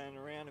still turn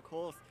around, of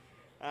course.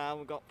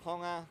 We've got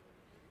Ponga,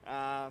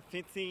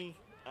 Fitzy,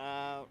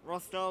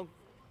 Rostog.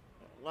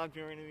 Loved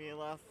your interview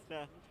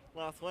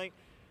last week.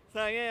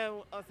 So yeah,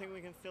 I think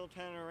we can still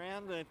turn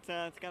around, but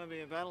it's going to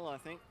be a battle, I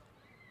think.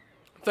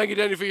 Thank you,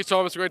 Daniel, for your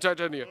time. It's a great chat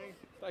to you.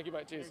 Thank you,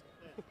 mate. Cheers.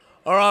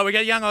 All right, we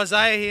got young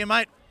Isaiah here,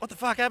 mate. What the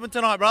fuck happened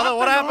tonight, brother?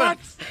 What happened?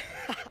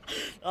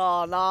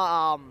 Oh, no,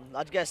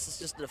 I guess it's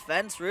just the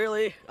defence,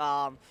 really.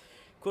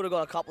 Could have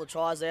got a couple of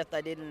tries there if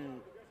they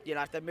didn't, you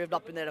know, if they moved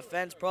up in their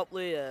defence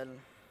properly, and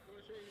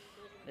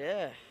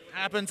yeah.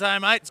 Happens, hey,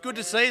 mate. It's good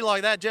to see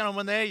like that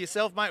gentleman there.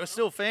 Yourself, mate, we're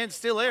still fans,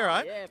 still here,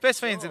 right? Yeah, best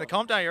for fans in sure. the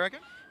comp, don't you reckon?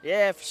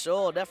 Yeah, for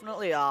sure,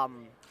 definitely.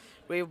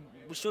 We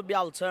should be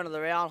able to turn it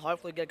around,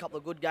 hopefully get a couple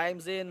of good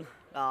games in.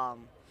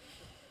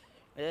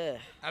 Yeah.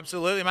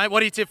 Absolutely, mate. What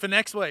do you tip for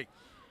next week?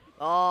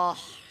 Oh,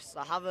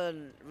 so I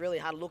haven't really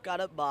had a look at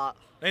it, but...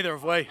 Neither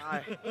have we.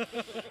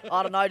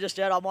 I don't know just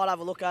yet. I might have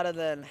a look at it and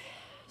then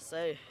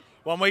see.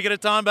 1 week at a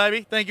time,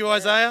 baby. Thank you,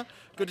 Isaiah.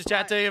 Good to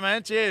chat to you,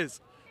 man.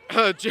 Cheers.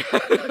 This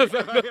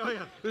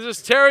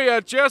is Terry.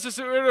 Joust is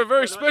in a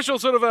very special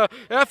sort of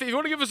outfit. You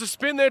want to give us a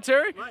spin there,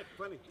 Terry? Mate,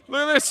 plenty.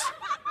 Look at this.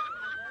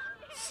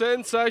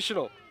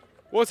 Sensational.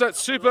 What's that?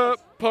 Super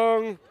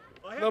Pong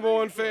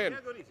 #1 fan.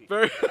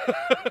 Very,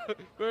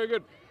 very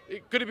good.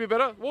 Could it be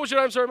better? What was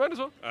your name, sorry, mate, as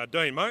well?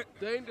 Dean, mate.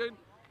 Dean.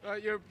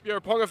 You're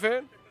a Ponga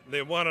fan?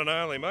 The one and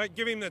only, mate.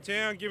 Give him the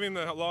town, give him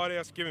the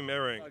lighthouse, give him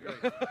everything.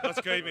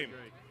 Let's keep him.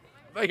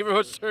 Thank you very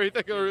much, Terry.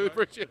 Thank you. I really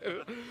appreciate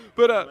it.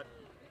 But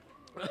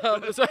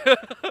so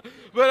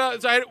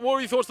what are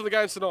your thoughts on the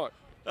games tonight?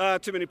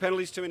 Too many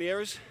penalties, too many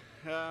errors.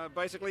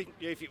 Basically,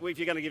 if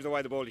you're going to give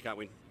away the ball, you can't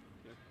win.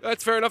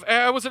 That's fair enough.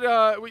 How was it?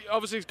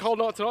 Obviously, it's a cold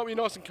night tonight. Were you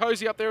nice and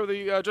cosy up there with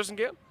the dressing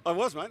gown? I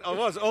was, mate. I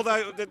was.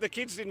 Although the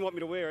kids didn't want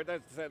me to wear it.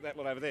 That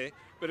one over there.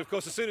 But of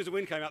course, as soon as the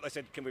wind came out, they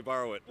said, "Can we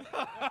borrow it?"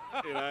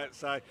 You know.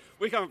 So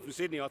we come from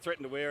Sydney. I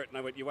threatened to wear it, and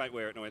they went, "You won't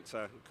wear it." And I went, "So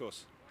of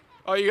course."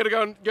 Oh, you got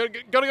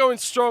to go in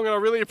strong, and I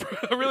really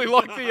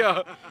like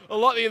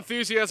the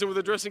enthusiasm with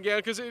the dressing gown,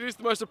 because it is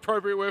the most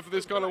appropriate wear for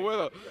this kind of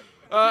weather.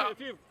 A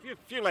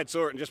few lads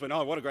saw it and just went,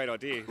 "Oh, what a great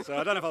idea!" So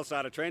I don't know if I'll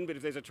start a trend, but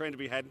if there's a trend to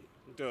be had,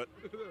 do it.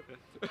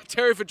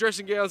 Terry for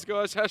dressing gowns,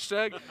 guys.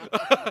 Hashtag.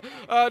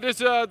 Does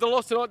the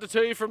loss tonight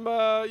deter you from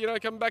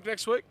coming back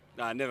next week?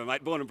 No, never,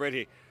 mate. Born and bred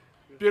here.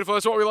 Beautiful.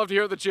 That's what we love to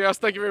hear at the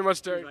Joust. Thank you very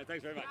much, Terry.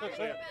 Thanks very much.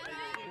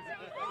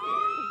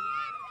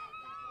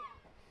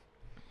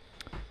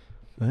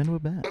 And we're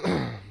back. Do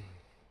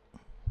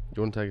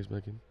you want to take us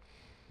back in?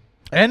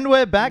 And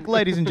we're back,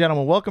 ladies and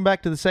gentlemen. Welcome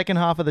back to the second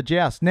half of the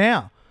Joust.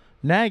 Now,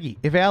 Nagy,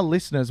 if our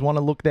listeners want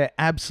to look their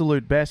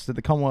absolute best at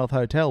the Commonwealth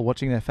Hotel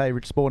watching their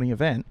favourite sporting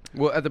event...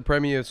 Well, at the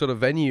premier sort of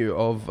venue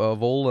of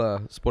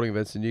all sporting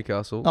events in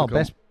Newcastle. Oh,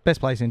 best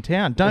place in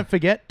town. Don't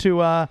forget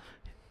to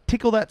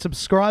tickle that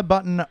subscribe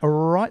button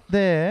right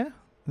there.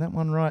 That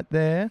one right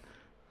there.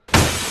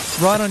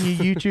 Right on your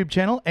YouTube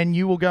channel, and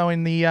you will go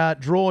in the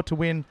draw to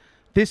win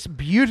this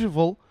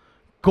beautiful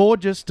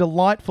gorgeous,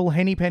 delightful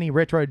Henny Penny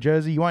retro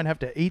jersey. You won't have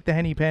to eat the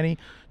Henny Penny.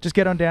 Just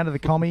get on down to the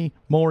commie.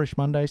 Moorish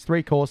Mondays,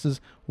 3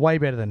 courses. Way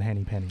better than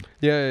Henny Penny.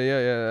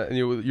 Yeah. And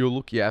you'll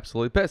look your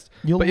absolute best.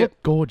 You'll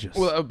look gorgeous.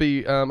 Well, that'll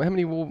be how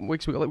many more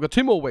weeks we got? We've got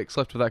 2 more weeks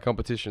left of that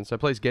competition. So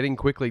please get in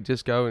quickly.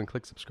 Just go and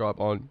click subscribe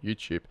on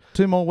YouTube.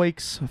 2 more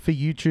weeks for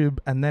YouTube,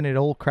 and then it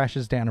all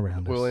crashes down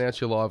around us. We'll announce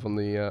you live on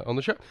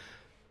the show.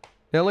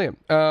 Now, Liam,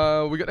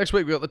 we got next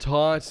week. We got the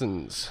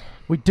Titans.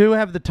 We do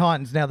have the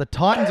Titans. Now, the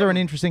Titans are an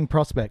interesting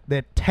prospect.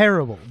 They're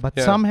terrible, but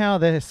somehow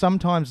they're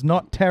sometimes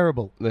not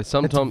terrible. It's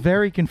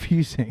very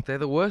confusing. They're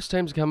the worst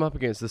teams to come up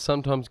against. They're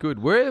sometimes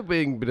good. We're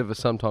being a bit of a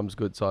sometimes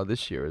good side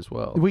this year as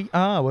well. We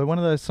are. We're one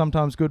of those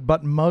sometimes good,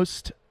 but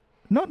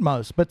not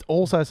most, but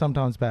also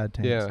sometimes bad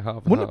teams. Yeah,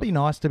 half and Wouldn't half. it be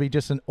nice to be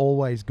just an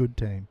always good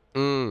team?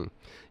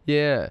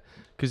 Yeah,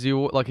 because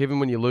even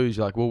when you lose,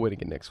 you're like, we'll win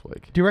again next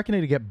week. Do you reckon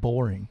it'd get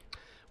boring?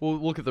 Well,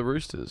 look at the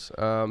Roosters.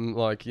 They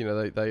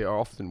are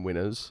often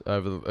winners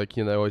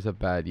they always have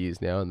bad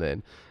years now and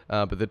then.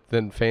 But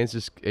then fans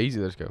just they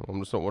just go, I'm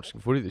just not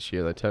watching footy this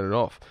year. They turn it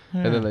off,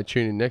 and then they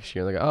tune in next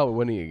year and they go, oh, we're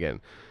winning again.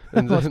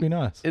 That must be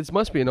nice. It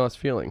must be a nice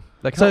feeling.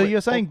 So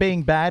you're saying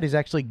being bad is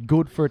actually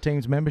good for a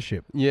team's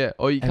membership? Yeah,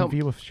 or you and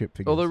viewership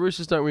figures. Although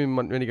Roosters don't win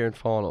many grand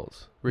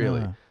finals, really.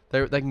 No.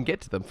 They can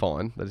get to them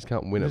fine. They just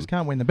can't win them. Just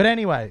can't win them. But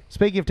anyway,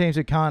 speaking of teams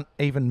who can't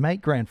even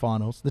make grand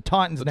finals, the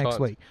Titans next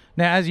week.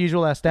 Now, as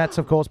usual, our stats,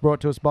 of course, brought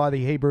to us by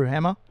the Hebrew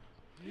Hammer.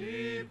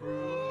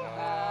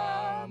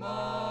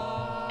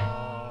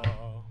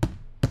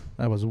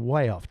 That was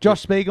way off.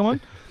 Josh Spiegelman,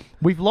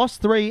 we've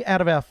lost 3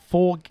 out of our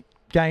 4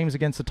 games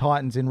against the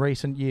Titans in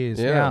recent years.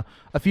 Yeah. Now,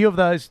 a few of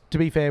those, to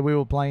be fair, we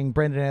were playing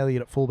Brendan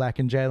Elliott at fullback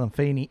and Jalen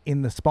Feeney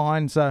in the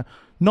spine, so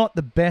not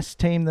the best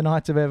team the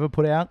Knights have ever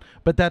put out,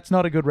 but that's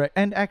not a good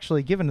and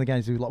actually, given the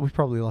games we've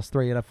probably lost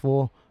 3 out of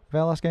 4 of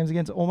our last games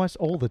against almost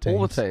all the teams.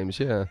 All the teams,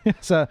 yeah.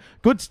 So,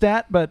 good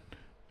stat, but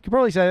you could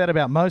probably say that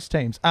about most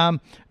teams.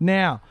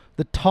 Now,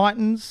 the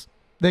Titans,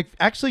 they've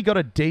actually got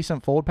a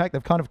decent forward pack.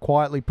 They've kind of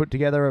quietly put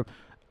together a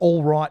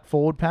all-right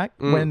forward pack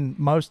when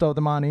most of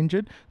them aren't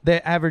injured.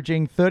 They're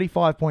averaging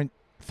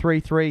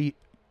 35.33.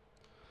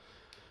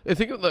 I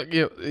think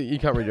you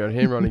can't read your own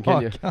handwriting,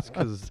 can you?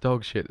 Because it's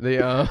dog shit.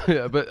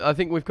 But I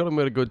think we've got them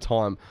at a good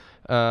time.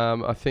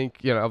 I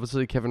think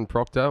obviously Kevin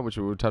Proctor, which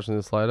we'll touch on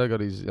this later,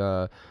 got his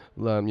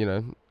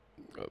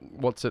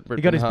what's it?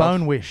 He got his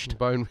bone wished.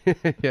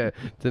 Yeah,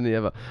 didn't he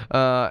ever?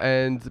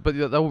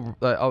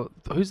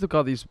 Who's the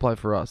guy that used to play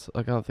for us?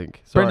 I can't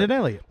think. Sorry. Brendan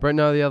Elliott.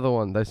 No, the other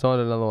one. They signed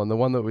another one. The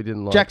one that we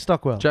didn't like. Jack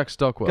Stockwell.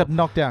 Got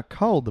knocked out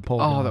cold, the poor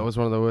guy. That was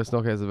one of the worst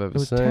knockouts I've ever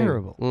seen. It was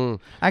terrible.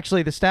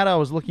 Actually, the stat I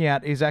was looking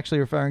at is actually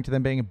referring to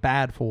them being a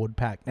bad forward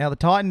pack. Now, the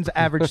Titans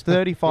averaged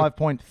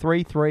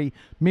 35.33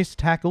 missed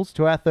tackles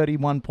to our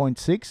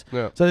 31.6.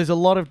 Yeah. So there's a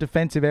lot of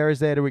defensive errors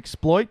there to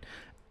exploit.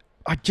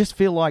 I just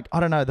feel like, I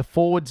don't know, the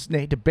forwards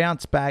need to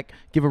bounce back,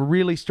 give a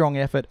really strong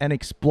effort and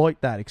exploit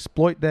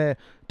their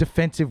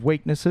defensive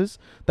weaknesses.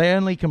 They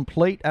only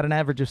complete at an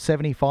average of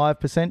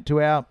 75%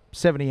 to our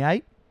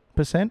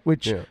 78%,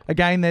 which,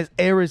 again, there's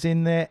errors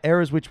in there,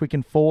 errors which we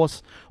can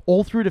force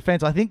all through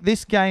defense. I think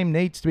this game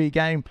needs to be a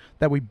game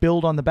that we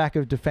build on the back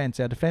of defense.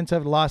 Our defense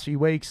over the last few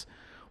weeks,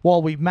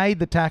 while we've made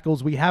the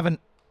tackles, we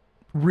haven't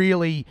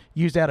really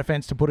used our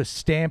defense to put a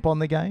stamp on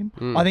the game.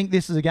 I think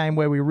this is a game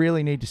where we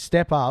really need to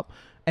step up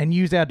and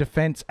use our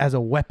defense as a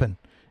weapon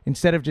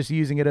instead of just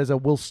using it as a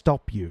 "we'll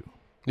stop you"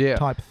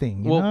 type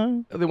thing. You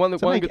know? Does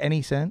that make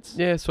any sense?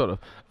 Yeah, sort of.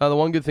 The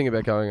one good thing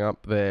about going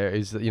up there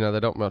is that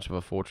they're not much of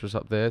a fortress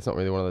up there. It's not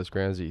really one of those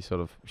grounds that you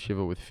sort of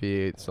shiver with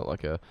fear. It's not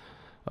like I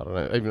don't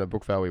know. Even at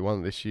Brookvale, we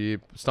won this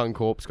year.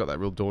 Suncorp's got that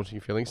real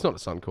daunting feeling. It's not a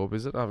Suncorp,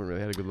 is it? I haven't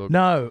really had a good look.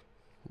 No.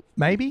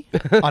 Maybe?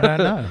 I don't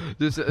know.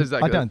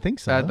 I don't think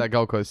so. At that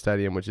Gold Coast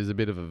Stadium, which is a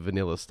bit of a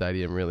vanilla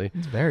stadium, really.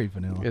 It's very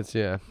vanilla. Well, it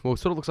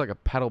sort of looks like a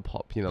paddle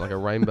pop, like a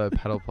rainbow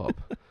paddle pop.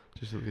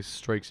 Just these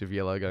streaks of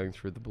yellow going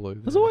through the blue.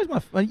 That's always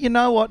you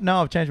know what?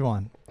 No, I've changed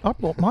my mind.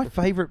 My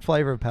favourite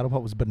flavour of paddle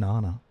pop was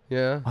banana.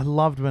 Yeah? I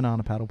loved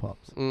banana paddle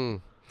pops.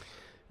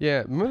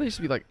 Yeah, remember they used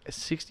to be like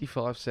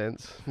 65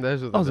 cents?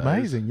 Those were the That was days.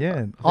 amazing,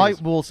 yeah. I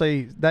will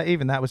see that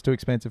even that was too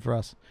expensive for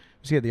us.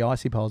 We used to get the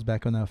icy poles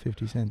back when they were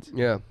 50 cents.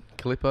 Yeah.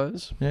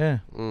 Calippos? Yeah.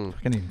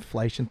 Fucking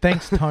inflation.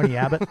 Thanks, Tony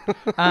Abbott.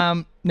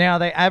 Now,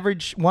 they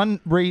average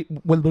one area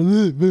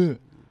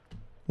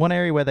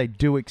where they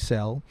do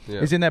excel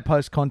is in their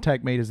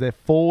post-contact meters. Their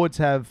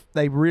forwards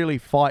they really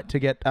fight to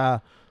get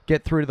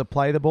through to the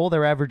play the ball.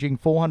 They're averaging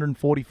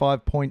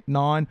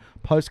 445.9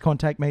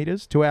 post-contact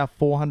meters to our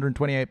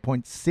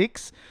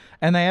 428.6,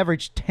 and they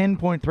average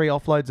 10.3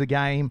 offloads a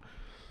game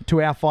to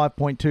our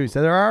 5.2.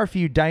 So there are a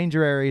few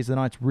danger areas the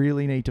Knights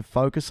really need to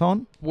focus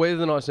on. Where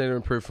the Knights need to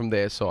improve from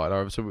their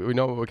side. So we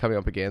know what we're coming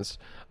up against.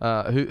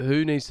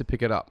 Who needs to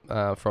pick it up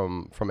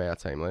from our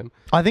team, Liam?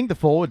 I think the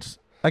forwards,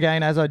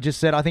 again, as I just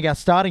said, I think our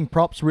starting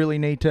props really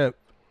need to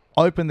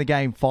open the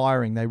game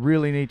firing. They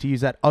really need to use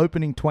that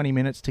opening 20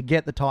 minutes to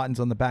get the Titans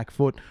on the back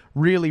foot,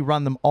 really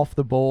run them off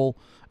the ball.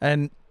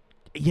 And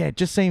yeah, it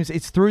just seems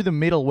it's through the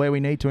middle where we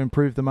need to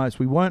improve the most.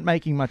 We weren't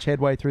making much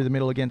headway through the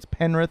middle against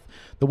Penrith.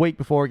 The week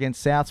before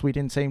against Souths, we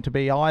didn't seem to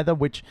be either,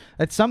 which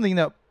it's something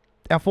that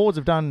our forwards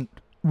have done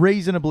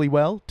reasonably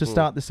well to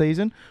start the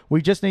season.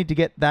 We just need to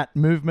get that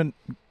movement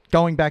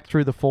going back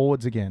through the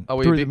forwards again,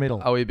 through the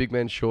middle. Are we a big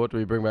man short? Do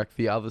we bring back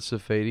the other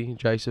Safidi,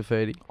 Jay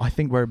Safidi? I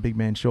think we're a big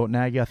man short,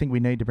 Nagy. I think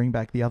we need to bring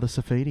back the other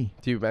Safidi.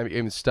 Do you maybe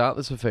even start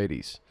the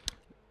Safidis?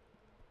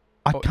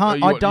 I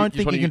don't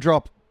think you can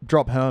drop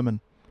Herman.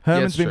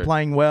 Herman's been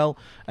playing well,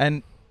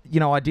 and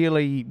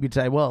ideally you'd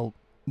say, well,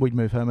 we'd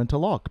move Herman to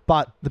lock,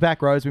 but the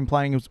back row's been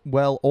playing as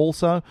well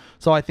also.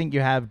 So I think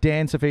you have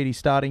Dan Safidi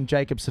starting,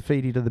 Jacob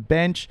Safidi to the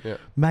bench. Yeah.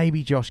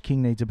 Maybe Josh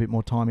King needs a bit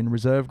more time in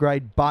reserve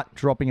grade, but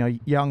dropping a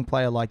young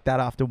player like that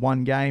after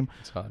one game,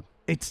 it's hard.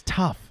 It's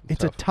tough.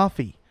 It's a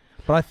toughie.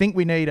 But I think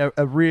we need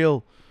a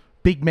real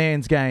big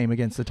man's game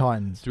against the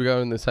Titans. Do we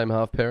go in the same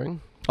half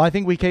pairing? I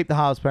think we keep the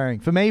halves pairing.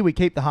 For me, we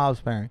keep the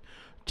halves pairing.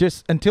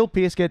 Just until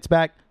Pearce gets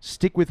back,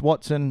 stick with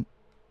Watson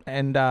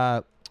and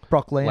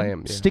Brock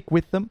Lamb. Yeah. Stick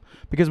with them.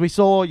 Because we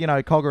saw,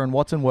 Cogger and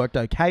Watson worked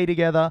okay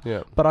together.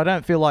 Yeah. But I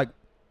don't feel like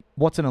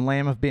Watson and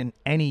Lamb have been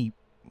any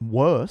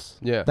worse.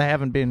 Yeah. They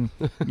haven't been,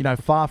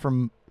 far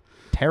from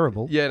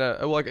terrible. Yeah,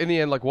 no, like in the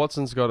end, like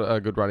Watson's got a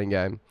good running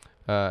game.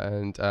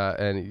 And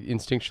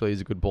instinctually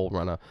he's a good ball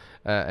runner,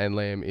 and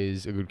Lamb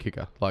is a good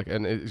kicker.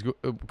 And is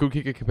a good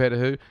kicker compared to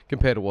who?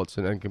 Compared to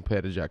Watson and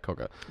compared to Jack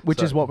Cogger.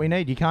 Which is what we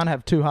need. You can't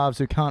have two halves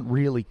who can't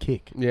really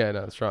kick. Yeah,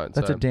 no, that's right.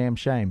 That's a damn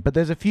shame. But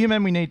there's a few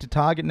men we need to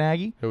target,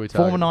 Nagy. Who we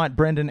target? Former Knight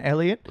Brendan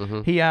Elliott.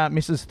 Mm-hmm. He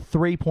misses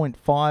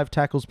 3.5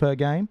 tackles per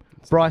game.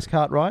 Bryce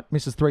Cartwright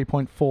misses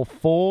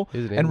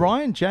 3.44. And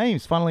Ryan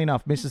James, funnily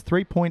enough, misses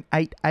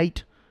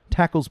 3.88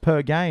 tackles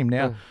per game.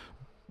 Now,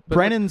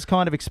 Brennan's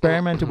kind of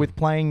experimented with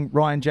playing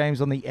Ryan James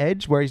on the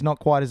edge where he's not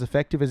quite as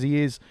effective as he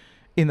is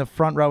in the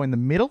front row in the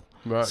middle.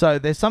 Right. So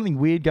there's something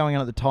weird going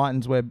on at the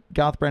Titans where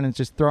Garth Brennan's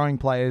just throwing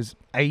players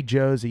a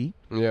jersey,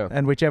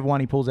 and whichever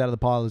one he pulls out of the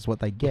pile is what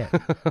they get.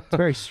 It's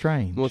very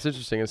strange. Well, it's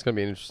interesting. It's going to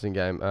be an interesting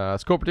game.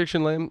 Score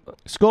prediction, Liam?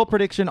 Score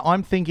prediction,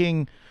 I'm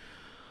thinking...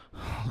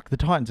 Look, the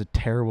Titans are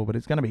terrible, but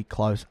it's going to be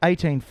close.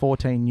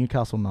 18-14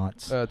 Newcastle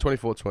Knights.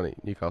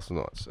 24-20 Newcastle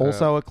Knights.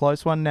 Also a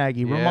close one,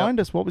 Nagy. Yeah. Remind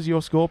us, what was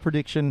your score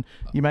prediction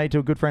you made to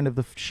a good friend of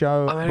the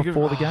show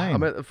before the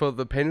game? For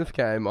the Penrith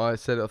game, I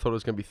said I thought it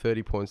was going to be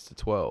 30 points to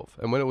 12.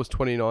 And when it was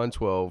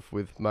 29-12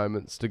 with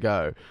moments to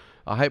go,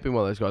 I hate being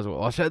one of those guys.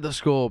 Well, I said the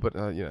score, but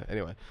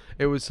anyway,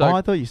 it was.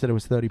 I thought you said it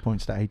was 30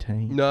 points to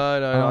 18.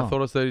 No, I thought it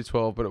was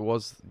 30-12, but it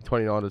was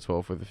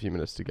 29-12 with a few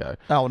minutes to go.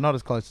 Oh, not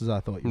as close as I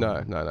thought.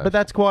 No. But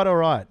that's quite all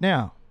right.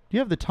 Now, do you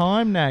have the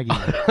time, Nagy?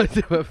 I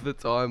do have the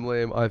time,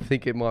 Liam. I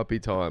think it might be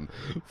time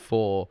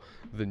for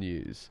the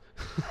news.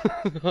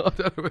 I don't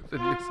know what the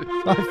news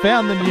is. I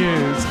found the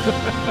news.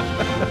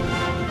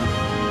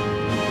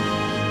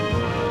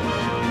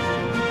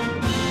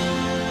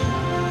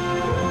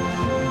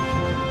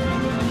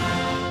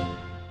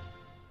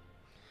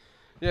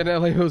 Yeah,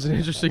 no, Liam, it was an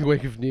interesting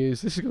week of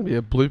news. This is going to be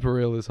a blooper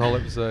reel, this whole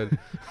episode.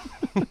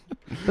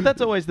 But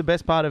that's always the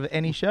best part of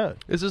any show.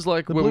 This is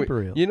like the when blooper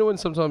reel. You know when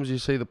sometimes you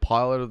see the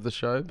pilot of the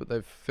show, but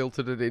they've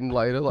filtered it in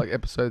later, like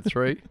episode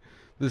 3?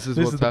 This is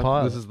the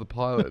pilot. This is the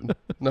pilot.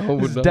 No one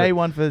would This know. is day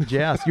one for the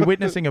Joust. You're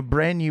witnessing a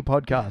brand new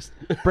podcast.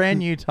 Brand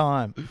new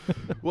time.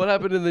 What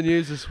happened in the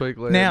news this week,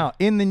 Liam? Now,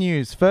 in the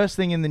news, first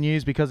thing in the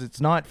news, because it's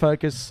night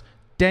focus,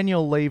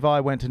 Daniel Levi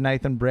went to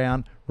Nathan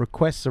Brown,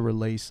 requests a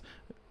release.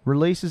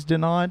 Release is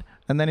denied,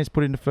 and then is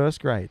put into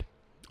first grade.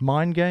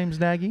 Mind games,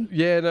 Nagy?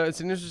 Yeah, no,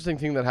 it's an interesting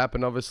thing that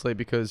happened, obviously,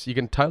 because you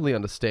can totally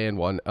understand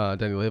why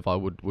Daniel Levi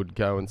would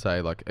go and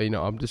say, like,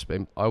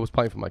 I was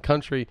playing for my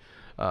country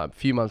a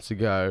few months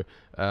ago.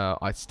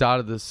 I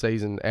started this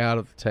season out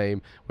of the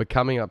team. We're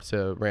coming up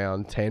to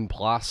round 10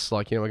 plus.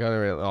 We're going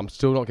around. I'm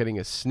still not getting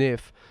a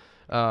sniff.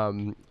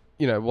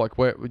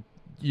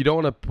 You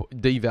don't want to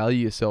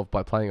devalue yourself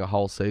by playing a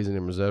whole season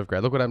in reserve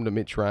grade. Look what happened to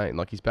Mitch Rain.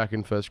 He's back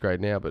in first grade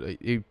now, but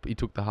he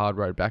took the hard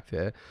road back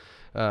there,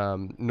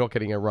 not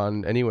getting a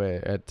run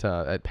anywhere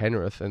at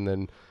Penrith,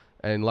 and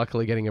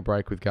luckily getting a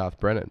break with Garth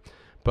Brennan.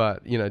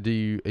 But are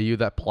you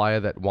that player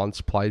that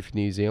once played for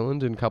New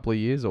Zealand in a couple of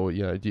years, or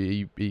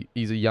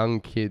he's a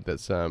young kid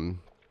that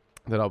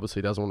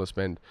obviously doesn't want to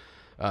spend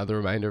the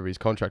remainder of his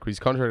contract. He's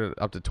contracted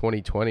up to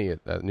 2020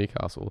 at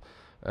Newcastle.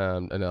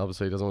 And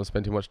obviously doesn't want to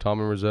spend too much time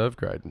in reserve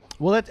grade.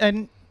 Well,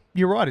 and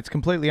you're right, it's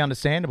completely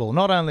understandable.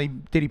 Not only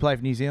did he play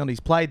for New Zealand, he's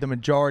played the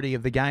majority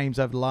of the games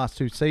over the last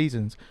 2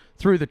 seasons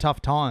through the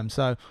tough times.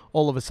 So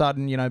all of a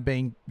sudden,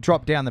 being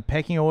dropped down the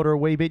pecking order a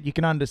wee bit, you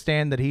can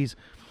understand that he's,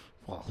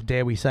 well,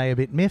 dare we say, a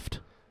bit miffed.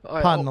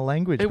 Pardon the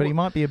language, but he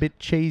might be a bit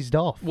cheesed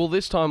off. Well,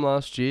 this time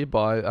last year,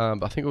 by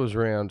I think it was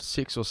around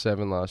 6 or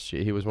 7 last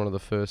year, he was one of the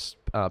first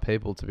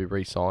people to be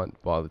re-signed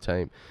by the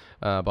team,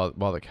 by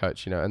the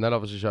coach, and that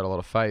obviously showed a lot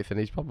of faith. And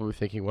he's probably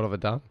thinking, "What have I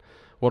done?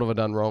 What have I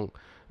done wrong?"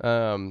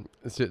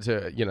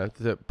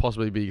 to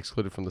possibly be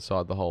excluded from the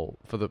side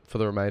for the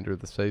remainder of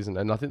the season.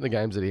 And I think the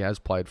games that he has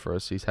played for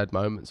us, he's had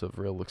moments of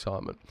real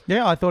excitement.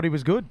 Yeah, I thought he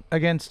was good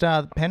against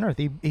Penrith.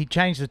 He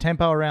changed the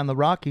tempo around the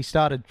ruck. He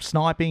started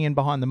sniping in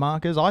behind the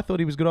markers. I thought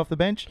he was good off the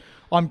bench.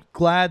 I'm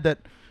glad that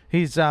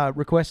his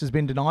request has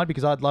been denied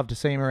because I'd love to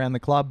see him around the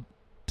club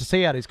to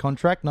see out his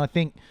contract. And I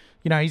think,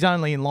 he's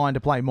only in line to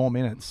play more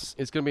minutes.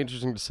 It's going to be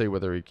interesting to see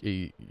whether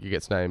he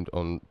gets named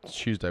on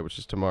Tuesday, which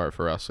is tomorrow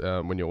for us.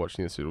 When you're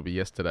watching this, it'll be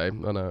yesterday.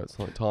 I know, it's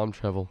like time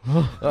travel.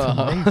 It's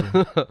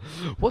amazing.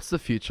 What's the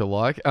future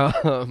like?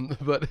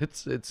 But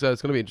it's going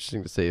to be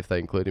interesting to see if they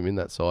include him in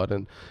that side.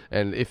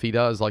 And if he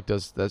does,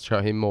 does that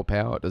show him more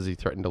power? Does he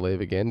threaten to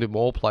leave again? Do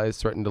more players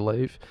threaten to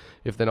leave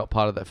if they're not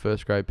part of that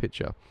first grade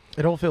picture?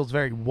 It all feels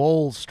very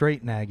Wall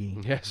Street Nagy.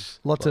 Yes.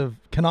 Lots of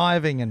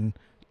conniving and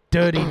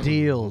dirty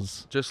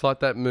deals. Just like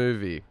that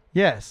movie.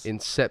 Yes.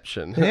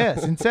 Inception.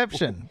 Yes,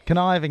 Inception.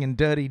 Conniving and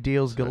dirty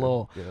deals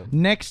galore. Yeah.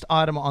 Next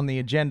item on the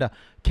agenda.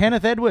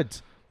 Kenneth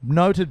Edwards,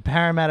 noted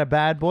Parramatta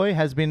bad boy,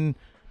 has been...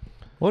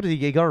 What did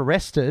he got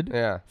arrested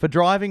for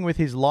driving with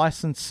his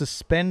license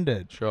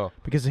suspended. Sure.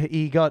 Because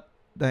he got...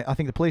 I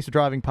think the police were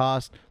driving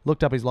past,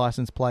 looked up his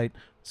license plate,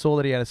 saw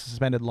that he had a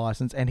suspended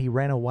license, and he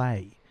ran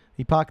away.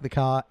 He parked the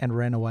car and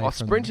ran away from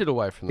sprinted them.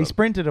 away from them. He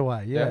sprinted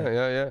away, yeah.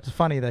 Yeah. It's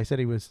funny, they said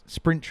he was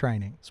sprint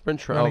training. Sprint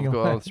training.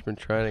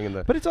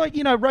 But it's like,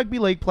 rugby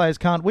league players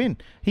can't win.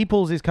 He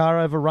pulls his car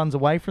over, runs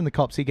away from the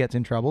cops, he gets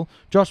in trouble.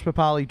 Josh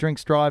Papali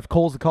drinks drive,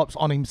 calls the cops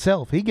on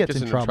himself, he gets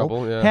in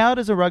trouble. Yeah. How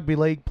does a rugby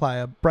league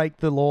player break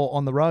the law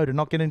on the road and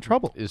not get in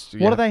trouble?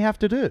 What do they have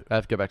to do? They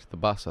have to go back to the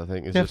bus, I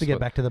think. They have to get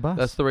back to the bus.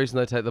 That's the reason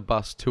they take the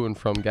bus to and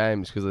from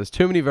games, because there's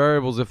too many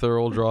variables if they're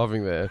all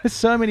driving there. There's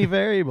so many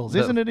variables.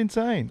 Isn't it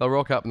insane? They'll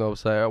rock up and they'll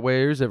say,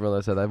 where is everyone?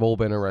 They say they've all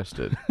been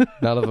arrested.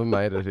 None of them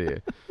made it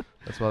here.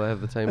 That's why they have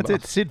the team That's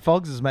bus. it. Sid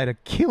Foggs has made a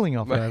killing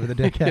off it over the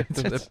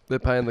decades. They're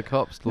paying the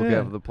cops to look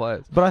out for the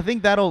players. But I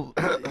think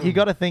you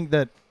got to think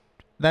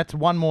that's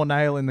one more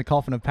nail in the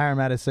coffin of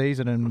Parramatta's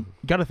season, and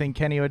you got to think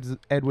Kenny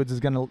Edwards is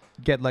going to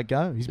get let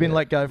go. He's been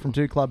let go from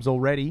 2 clubs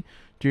already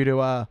due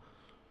to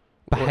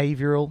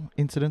behavioural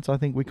incidents, I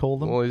think we call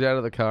them. Well, he's out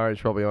of the car. He's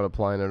probably on a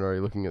plane and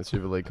already looking at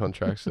Super League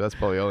contracts. So that's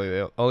probably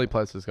the only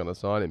place that's going to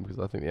sign him, because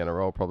I think the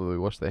NRL will probably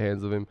wash their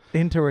hands of him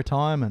into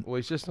retirement. Well,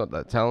 he's just not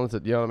that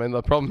talented. You know what I mean?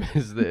 The problem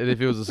is that if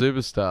he was a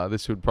superstar,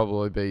 this would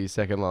probably be his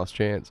second last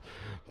chance.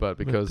 But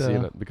because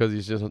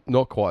he's just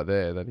not quite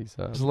there, that he's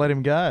just let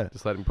him go.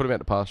 Just let him put him out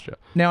to pasture.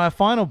 Now, our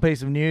final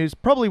piece of news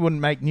probably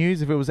wouldn't make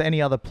news if it was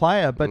any other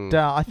player, but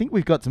I think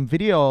we've got some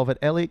video of it.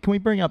 Elliot, can we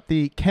bring up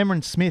the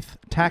Cameron Smith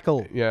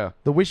tackle? Yeah,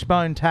 the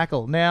wishbone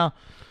tackle. Now,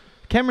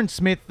 Cameron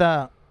Smith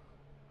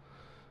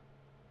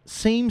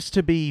seems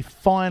to be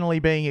finally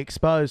being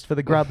exposed for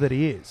the grub that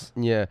he is.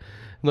 Yeah,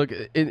 look,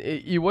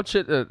 you watch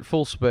it at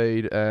full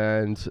speed,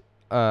 and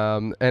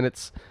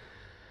it's.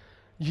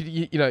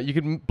 You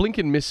can blink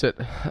and miss it,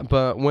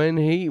 but when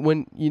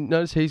you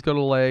notice he's got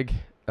a leg,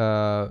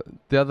 the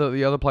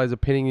other players are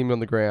pinning him on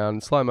the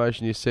ground. Slow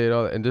motion, you see it,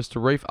 and just to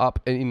reef up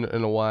and in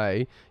and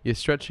away, you're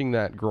stretching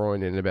that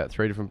groin in about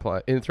three different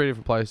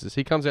places.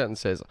 He comes out and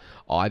says,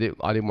 "I didn't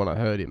want to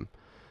hurt him."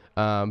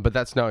 But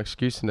that's no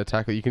excuse in the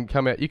tackle. You can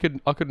come out.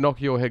 I could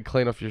knock your head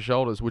clean off your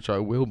shoulders, which I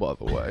will, by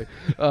the way.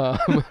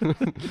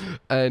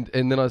 And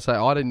then I say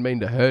I didn't mean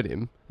to hurt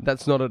him.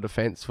 That's not a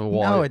defence for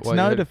why. No, it's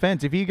no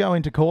defence. If you go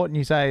into court and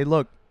you say,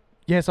 "Look,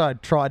 yes, I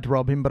tried to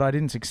rob him, but I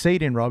didn't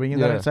succeed in robbing,"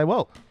 and then they say,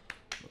 "Well,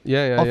 off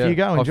you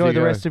go. Enjoy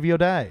the rest of your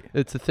day."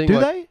 It's a thing.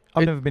 Do they?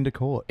 I've never been to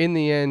court. In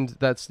the end,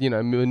 that's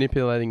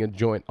manipulating a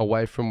joint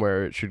away from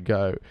where it should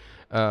go.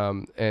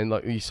 And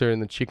like you see it in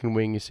the chicken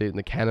wing, you see it in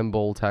the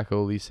cannonball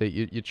tackle. You see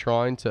you're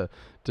trying to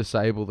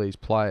disable these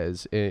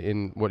players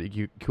in what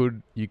you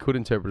could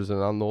interpret as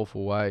an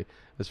unlawful way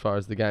as far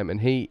as the game,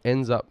 and he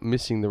ends up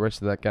missing the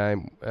rest of that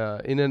game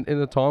in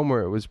a time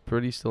where it was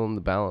pretty still in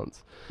the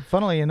balance.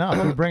 Funnily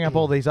enough, we bring up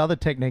all these other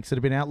techniques that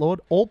have been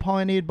outlawed, all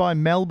pioneered by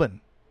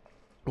Melbourne.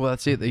 Well,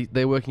 that's it.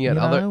 They're working out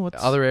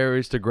other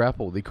areas to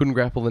grapple. They couldn't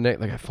grapple the neck.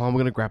 They go, fine, we're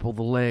going to grapple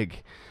the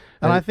leg.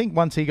 And I think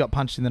once he got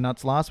punched in the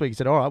nuts last week, he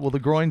said, all right, well, the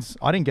groins,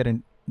 I didn't get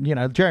in,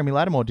 Jeremy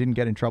Lattimore didn't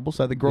get in trouble,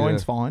 so the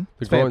groin's fine.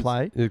 It's fair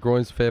play. The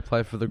groin's fair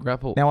play for the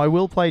grapple. Now, I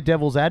will play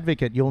devil's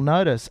advocate. You'll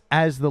notice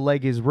as the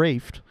leg is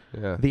reefed,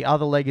 the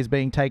other leg is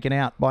being taken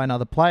out by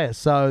another player.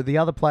 So the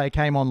other player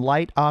came on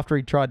late after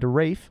he tried to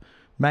reef.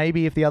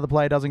 Maybe if the other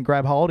player doesn't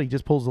grab hold, he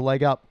just pulls the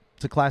leg up.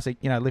 It's a classic,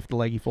 lift the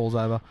leg, he falls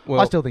over.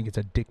 Well, I still think it's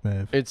a dick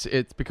move. It's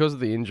because of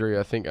the injury.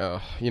 I think,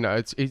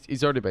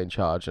 he's already been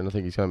charged, and I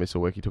think he's going to miss a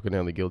week. He took an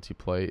early guilty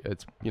plea.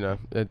 It's,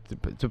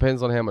 it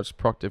depends on how much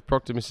Proctor. If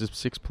Proctor misses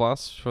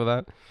 6+ for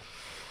that,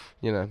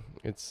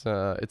 it's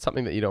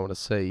something that you don't want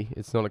to see.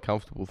 It's not a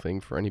comfortable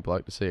thing for any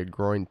bloke to see a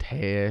groin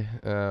tear,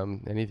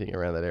 anything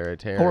around that area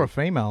tearing. Or a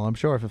female. I'm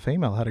sure if a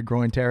female had a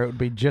groin tear, it would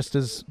be just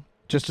as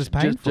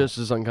painful. Just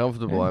as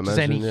uncomfortable, I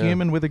imagine. Just any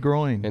human with a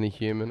groin. Any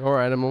human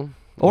or animal.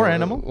 Or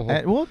animal.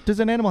 Well, does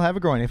an animal have a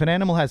groin? If an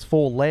animal has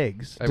 4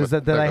 legs, do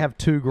they have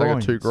 2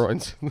 groins? They got 2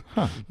 groins.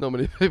 Not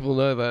many people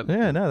know that.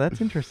 Yeah, no,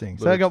 that's interesting.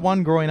 So they got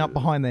one groin up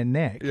behind their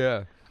neck.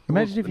 Yeah.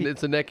 Imagine if you...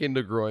 It's a neck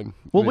into groin.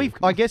 Well,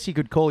 I guess you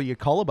could call your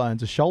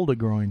collarbones a shoulder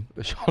groin.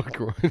 A shoulder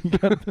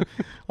groin.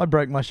 I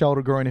broke my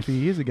shoulder groin a few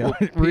years ago. Well,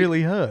 it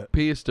really hurt.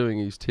 Pierce doing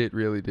his tit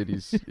really did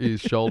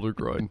his shoulder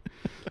groin.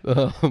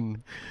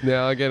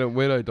 Now, again,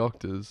 we're no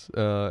doctors.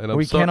 And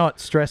we cannot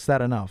stress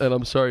that enough. And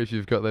I'm sorry if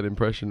you've got that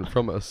impression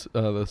from us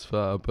thus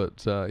far,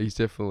 but he's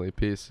definitely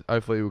Pierce.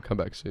 Hopefully he'll come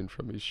back soon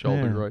from his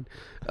shoulder groin.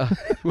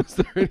 Was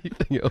there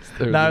anything else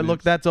there? No,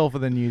 look, that's all for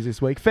the news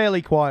this week.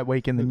 Fairly quiet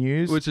week in the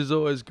news. Which is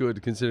always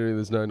good, considering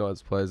there's no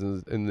Knights players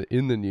in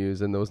the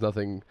news, and there was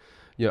nothing,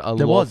 unlawful.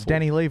 There was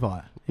Danny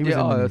Levi. He was in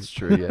the that's news.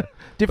 true. Yeah,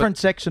 different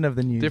section of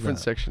the news. Different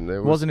though. section.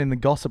 There wasn't in the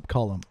gossip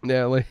column.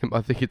 Now, Liam,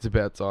 I think it's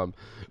about time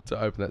to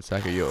open that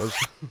sack of yours.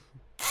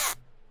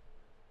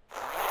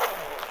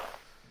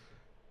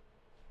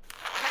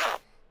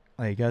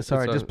 There you go.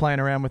 Sorry, just playing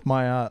around with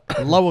my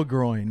lower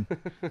groin.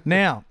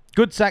 Now,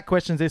 good sack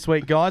questions this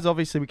week, guys.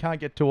 Obviously, we can't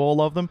get to all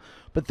of them,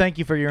 but thank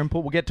you for your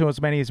input. We'll get to as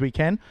many as we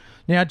can.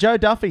 Now, Joe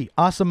Duffy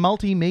asked a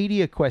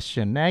multimedia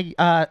question.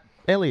 Now,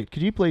 Elliot,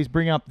 could you please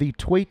bring up the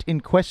tweet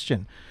in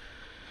question?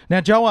 Now,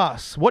 Joe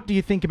asks, what do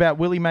you think about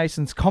Willie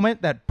Mason's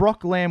comment that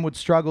Brock Lamb would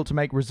struggle to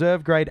make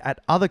reserve grade at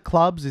other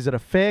clubs? Is it a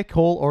fair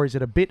call or is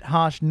it a bit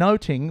harsh,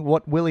 noting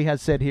what Willie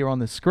has said here on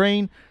the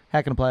screen?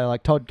 How can a player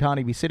like Todd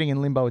Carney be sitting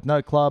in limbo with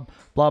no club?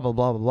 Blah, blah,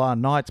 blah, blah, blah.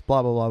 Knights,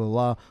 blah, blah, blah, blah,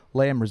 blah.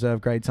 Lamb,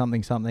 reserve grade,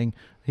 something, something.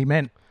 He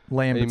meant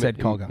Lamb, but said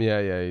Cogger.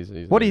 Yeah.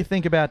 He's what do you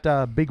think about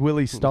Big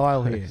Willie's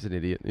style here? He's an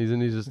idiot. He's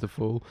just a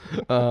fool.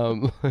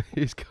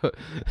 He's got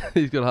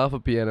half a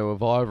piano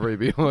of ivory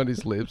behind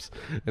his lips,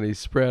 and he's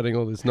sprouting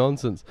all this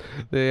nonsense.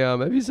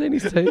 Have you seen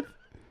his teeth?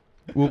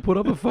 We'll put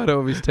up a photo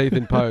of his teeth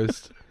in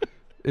post.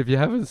 If you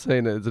haven't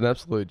seen it, it's an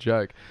absolute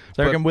joke.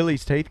 So I reckon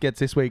Willie's teeth gets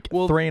this week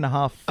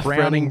 3.5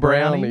 frowning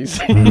brownies.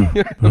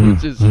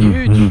 Which is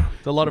huge.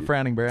 It's a lot of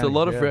frowning brownies. It's a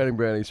lot of frowning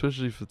brownies,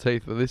 especially for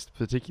teeth. For this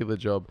particular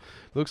job,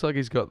 looks like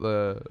he's got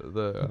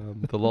the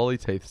lolly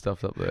teeth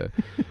stuffed up there.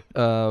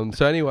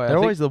 So anyway, they're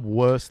always the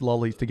worst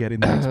lollies to get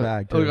in that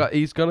bag. Too. Look,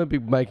 he's going to be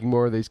making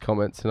more of these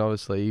comments, and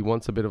obviously he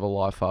wants a bit of a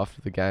life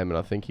after the game, and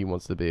I think he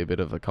wants to be a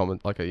bit of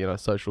a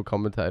social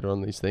commentator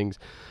on these things.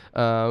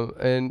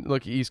 And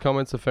look, his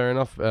comments are fair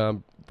enough.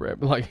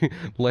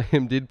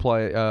 Lamb did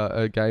play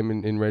a game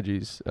in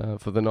Reggie's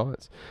for the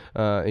Knights.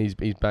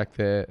 He's back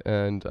there,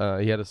 and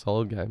he had a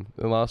solid game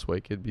last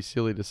week. It'd be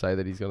silly to say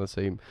that he's going to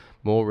see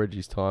more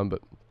Reggie's time,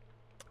 but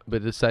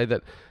to say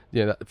that,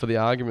 for the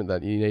argument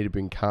that you need to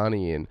bring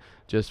Carney in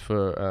just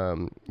for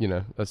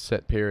a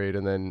set period,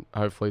 and then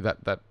hopefully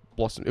that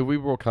blossom. If we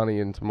brought Carney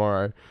in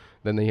tomorrow,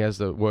 then he has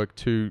to work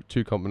two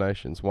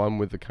combinations, one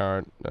with the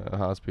current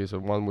Haas-Pierce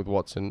and one with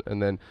Watson,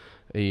 and then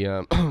he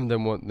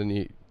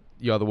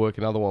you either work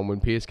another one when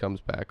Pierce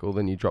comes back, or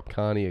then you drop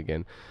Carney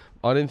again.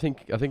 I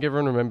think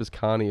everyone remembers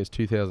Carney as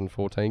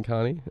 2014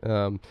 Carney.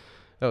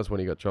 That was when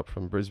he got dropped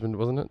from Brisbane,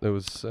 wasn't it? It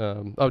was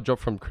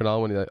dropped from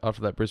Cronulla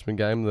after that Brisbane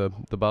game,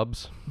 the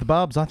Bubs. The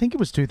Bubs, I think it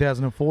was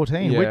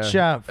 2014, which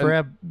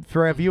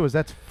for our viewers,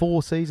 that's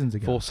 4 seasons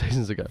ago. 4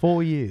 seasons ago.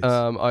 4 years.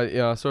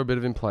 I saw a bit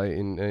of him play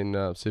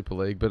in Super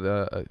League,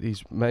 but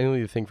he's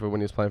mainly the thing for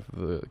when he was playing for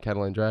the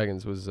Catalan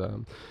Dragons was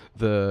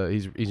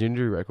his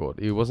injury record.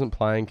 He wasn't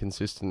playing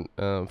consistent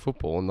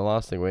football, and the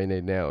last thing we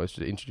need now is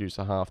to introduce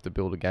a half to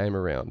build a game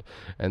around,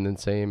 and then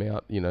see him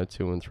out 2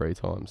 and 3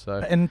 times.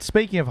 So, and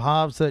speaking of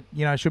halves that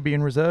should be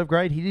in reserve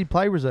grade, he did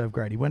play reserve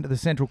grade. He went to the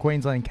Central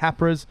Queensland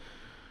Capras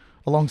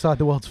alongside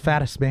the world's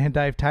fattest man,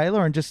 Dave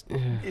Taylor, and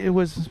it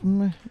was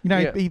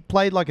he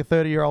played like a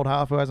 30-year-old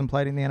half who hasn't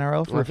played in the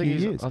NRL for a few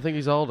years. I think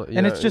he's older,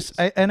 and it's just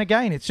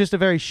a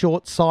very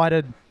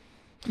short-sighted.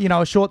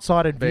 A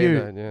short-sighted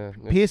view.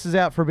 Pierce is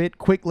out for a bit.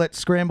 Quick, let's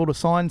scramble to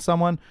sign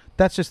someone.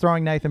 That's just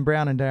throwing Nathan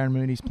Brown and Darren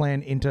Mooney's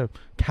plan into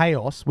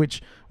chaos,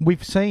 which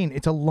we've seen.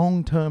 It's a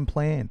long-term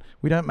plan.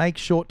 We don't make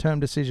short-term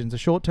decisions. A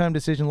short-term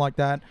decision like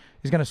that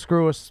is going to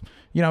screw us,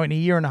 in a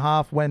year and a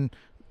half when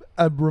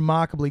a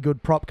remarkably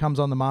good prop comes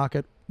on the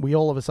market. We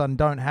all of a sudden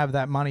don't have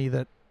that money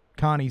that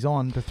Carney's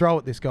on to throw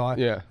at this guy.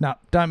 Yeah. No,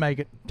 don't make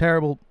it.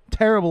 Terrible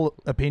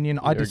opinion.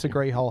 I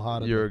disagree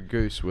wholeheartedly. You're a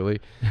goose,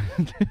 Willie.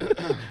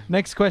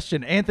 Next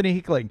question, Anthony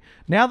Hickling.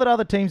 Now that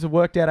other teams have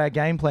worked out our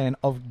game plan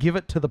of give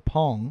it to the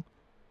Pong,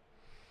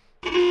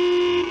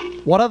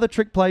 what other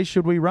trick plays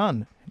should we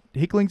run?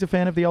 Hickling's a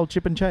fan of the old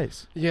chip and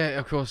chase. Yeah,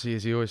 of course he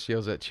is. He always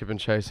yells at chip and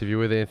chase. If you're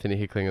with Anthony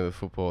Hickling of the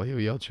football, he'll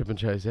yell chip and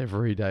chase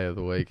every day of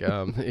the week.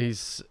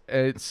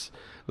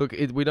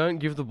 We don't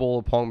give the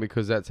ball to Pong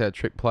because that's our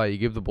trick play. You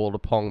give the ball to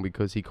Pong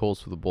because he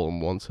calls for the ball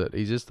and wants it.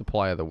 He's just the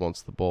player that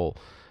wants the ball.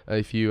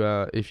 I'm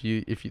sure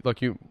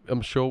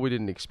we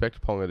didn't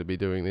expect Ponga to be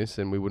doing this,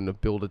 and we wouldn't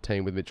have built a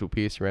team with Mitchell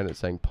Pearce around it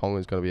saying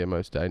Ponga's going to be our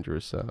most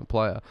dangerous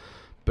player,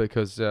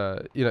 because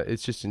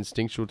it's just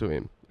instinctual to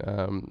him.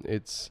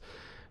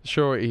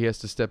 sure, he has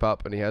to step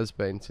up, and he has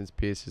been since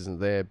Pearce isn't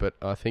there. But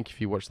I think if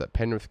you watch that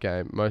Penrith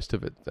game, most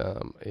of it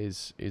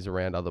is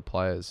around other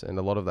players, and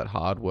a lot of that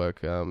hard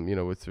work,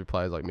 with through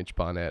players like Mitch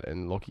Barnett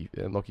and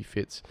Lockie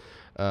Fitz,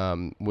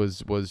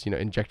 was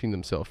injecting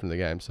themselves into the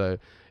game. So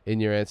in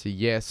your answer,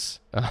 yes,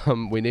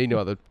 we need no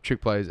other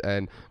trick plays,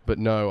 but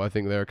no, I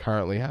think they're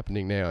currently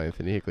happening now.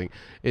 Anthony Hickling,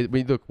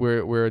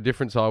 we're a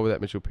different side without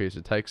Mitchell Pearce.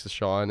 It takes the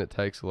shine, it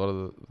takes a lot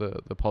of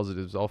the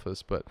positives off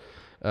us, but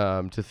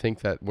to think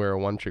that we're a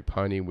one-trick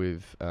pony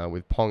with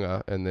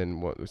Ponga, and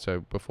then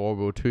so before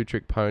we were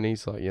two-trick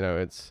ponies, I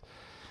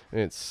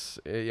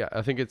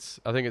think it's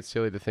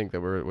silly to think that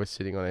we're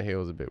sitting on our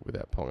heels a bit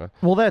without Ponga.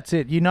 Well, that's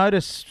it.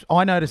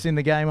 I noticed in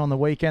the game on the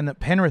weekend that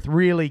Penrith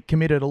really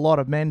committed a lot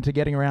of men to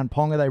getting around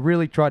Ponga. They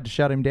really tried to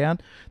shut him down.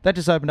 That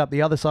just opened up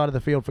the other side of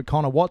the field for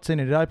Connor Watson.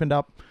 It opened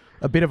up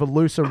a bit of a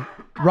looser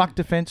ruck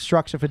defence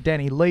structure for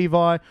Danny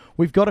Levi.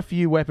 We've got a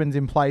few weapons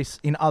in place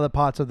in other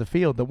parts of the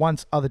field that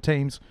once other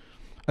teams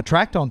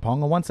attract on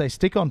Ponga, once they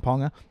stick on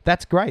Ponga,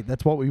 that's great.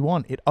 That's what we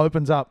want. It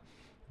opens up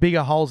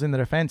bigger holes in the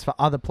defence for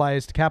other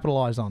players to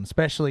capitalise on,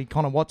 especially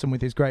Connor Watson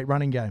with his great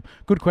running game.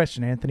 Good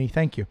question, Anthony.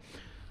 Thank you.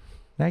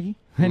 Nagy,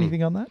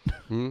 anything on that?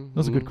 That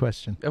was a good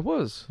question. It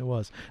was.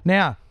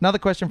 Now, another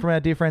question from our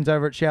dear friends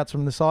over at Shouts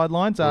from the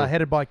Sidelines,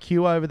 headed by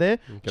Q over there.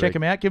 Check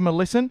him out. Give him a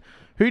listen.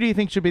 Who do you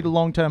think should be the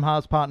long-term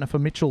halves partner for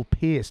Mitchell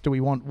Pearce? Do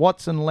we want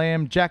Watson,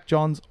 Lamb, Jack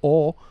Johns,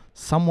 or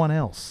someone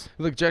else?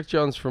 Look, Jack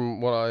Johns, from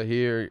what I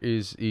hear,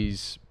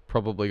 is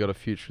probably got a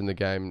future in the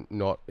game,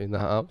 not in the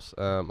halves.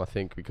 I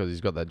think because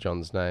he's got that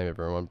Johns name,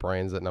 everyone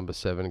brands that number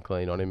 7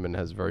 clean on him and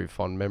has very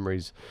fond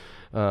memories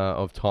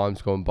of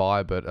times gone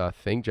by. But I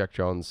think Jack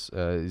Johns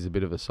is a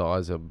bit of a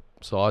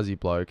sizey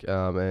bloke.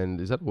 And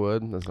is that a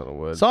word? That's not a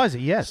word.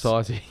 Sizey, yes.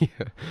 Sizey,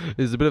 yeah.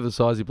 He's a bit of a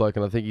sizey bloke,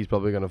 and I think he's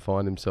probably going to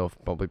find himself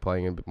probably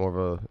playing a bit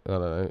more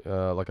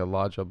of like a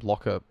larger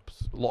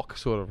lock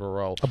sort of a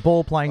role. A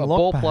ball-playing lock,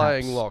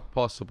 ball-playing lock,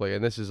 possibly.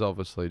 And this is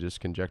obviously just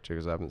conjecture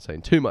because I haven't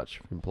seen too much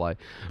of him play.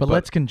 But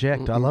let's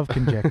conject. I love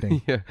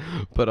conjecting. Yeah.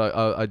 But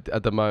I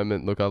at the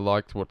moment, look, I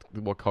liked what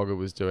Cogger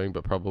was doing,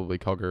 but probably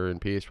Cogger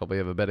and Pearce probably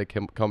have a better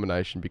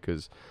combination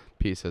because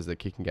Pearce has the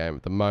kicking game.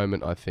 At the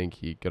moment, I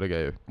think you got to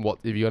go.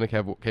 If you're going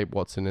to keep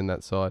Watson in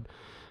that side,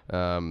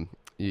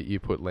 you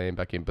put Lamb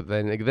back in. But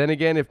then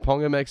again, if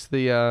Ponga makes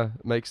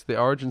the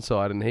Origin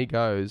side and he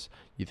goes,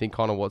 you think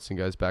Connor Watson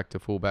goes back to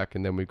fullback,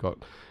 and then we've got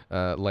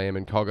Lamb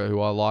and Cogger,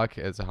 who I like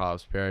as a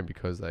halves pairing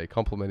because they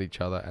complement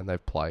each other and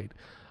they've played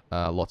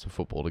lots of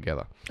football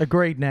together.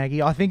 Agreed,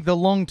 Nagy. I think the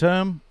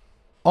long-term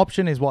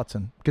option is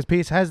Watson because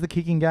Pearce has the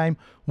kicking game,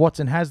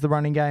 Watson has the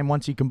running game.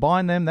 Once you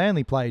combine them, they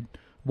only played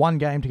one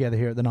game together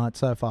here at the Knights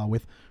so far,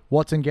 with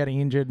Watson getting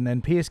injured and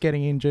then Pearce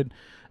getting injured.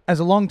 As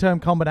a long-term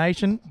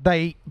combination,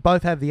 they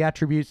both have the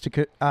attributes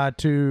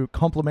to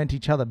complement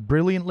each other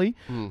brilliantly.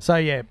 So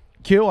yeah,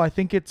 Q, I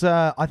think it's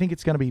going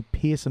to be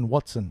Pearce and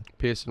Watson.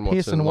 Pearce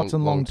and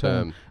Watson long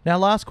term. Now,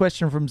 last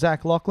question from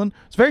Zach Lachlan.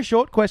 It's a very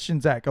short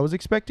question, Zach. I was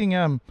expecting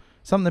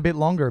something a bit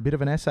longer, a bit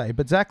of an essay,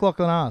 but Zach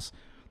Lachlan asks,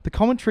 the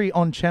commentary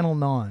on Channel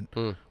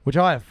 9, which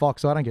I have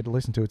Fox, so I don't get to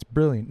listen to, it's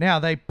brilliant. Now,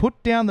 they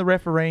put down the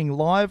refereeing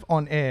live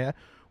on air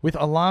with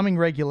alarming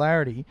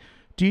regularity.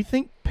 Do you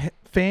think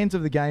fans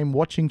of the game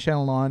watching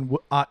Channel 9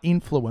 are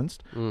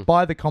influenced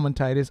by the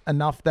commentators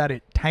enough that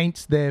it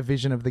taints their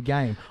vision of the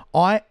game?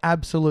 I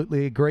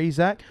absolutely agree,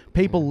 Zach.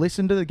 People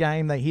listen to the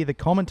game, they hear the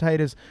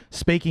commentators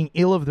speaking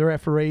ill of the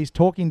referees,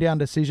 talking down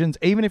decisions,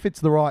 even if it's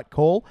the right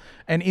call,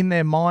 and in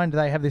their mind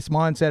they have this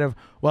mindset of,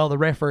 well, the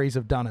referees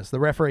have done us, the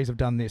referees have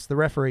done this, the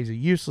referees are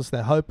useless,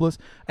 they're hopeless,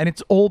 and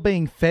it's all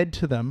being fed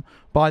to them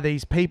by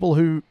these people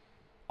who,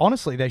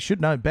 honestly, they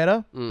should know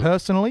better,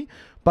 personally,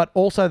 but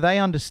also they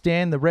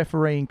understand the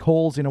refereeing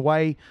calls in a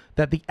way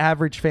that the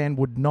average fan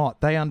would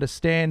not. They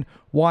understand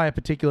why a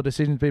particular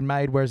decision's been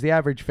made, whereas the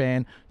average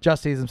fan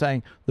just hears them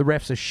saying, the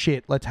refs are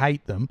shit, let's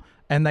hate them.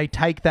 And they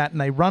take that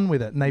and they run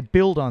with it and they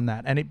build on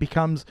that. And it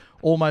becomes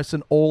almost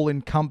an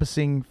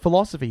all-encompassing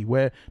philosophy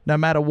where no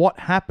matter what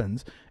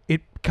happens, it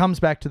comes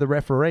back to the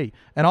referee.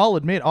 And I'll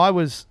admit, I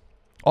was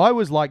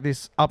like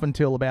this up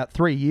until about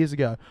 3 years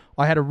ago.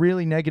 I had a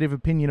really negative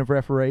opinion of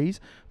referees,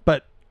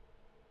 but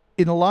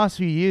in the last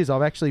few years,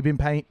 I've actually been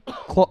paying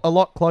a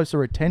lot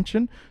closer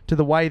attention to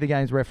the way the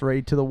game's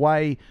refereed, to the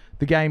way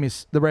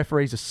the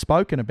referees are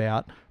spoken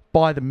about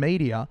by the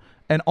media.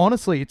 And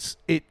honestly,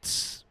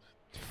 it's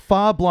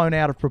far blown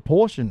out of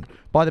proportion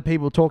by the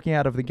people talking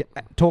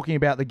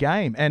about the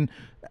game. And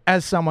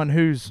as someone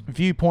whose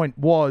viewpoint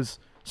was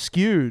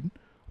skewed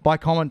by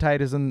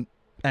commentators and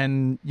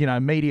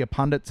media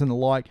pundits and the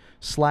like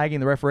slagging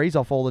the referees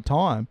off all the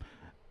time,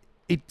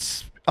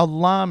 it's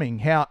alarming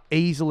how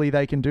easily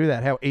they can do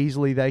that, how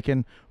easily they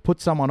can put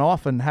someone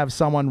off and have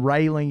someone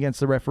railing against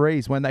the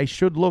referees when they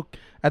should look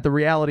at the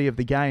reality of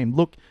the game,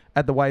 look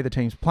at the way the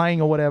team's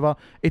playing or whatever.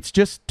 It's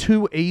just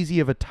too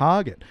easy of a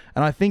target.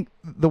 And I think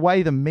the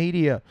way the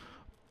media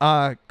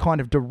are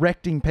kind of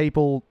directing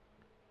people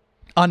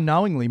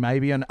unknowingly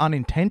maybe and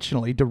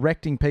unintentionally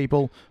directing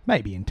people,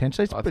 maybe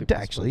intentionally, but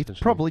actually it's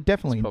probably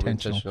definitely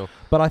intentional.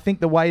 But I think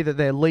the way that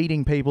they're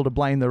leading people to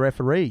blame the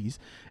referees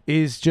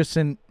is just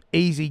an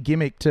easy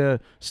gimmick to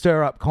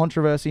stir up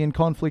controversy and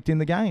conflict in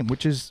the game,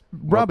 which is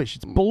rubbish.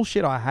 It's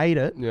bullshit. I hate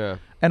it. Yeah.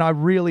 And I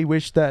really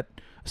wish that,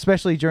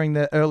 especially during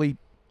the early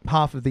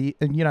half of the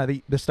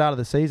start of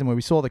the season where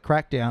we saw the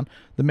crackdown,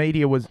 the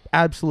media was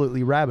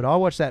absolutely rabid. I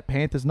watched that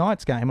Panthers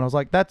Knights game and I was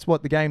like, that's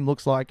what the game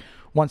looks like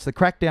once the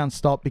crackdown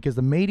stopped, because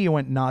the media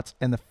went nuts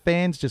and the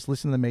fans just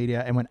listened to the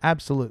media and went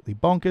absolutely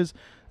bonkers.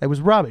 It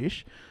was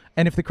rubbish.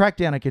 And if the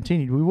crackdown had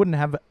continued, we wouldn't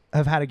have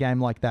had a game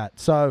like that.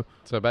 So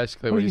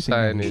basically what you're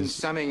saying is... In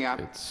summing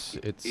up,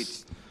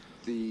 it's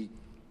the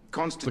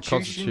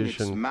Constitution, it's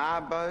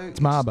Mabo, it's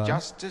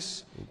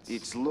justice,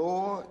 it's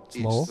law, it's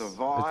the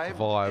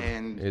vibe,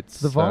 and it's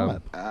the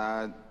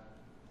vibe.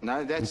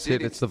 No, that's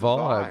it. It's the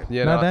vibe.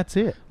 Yeah, no, that's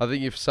it. I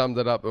think you've summed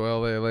it up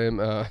well there,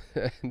 Liam.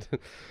 And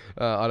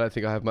I don't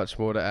think I have much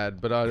more to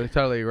add, but I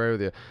totally agree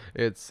with you.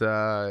 It's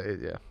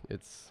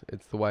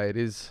it's the way it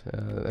is.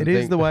 It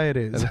is the way it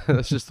is.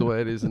 That's just the way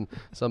it is, and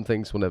some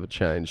things will never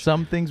change.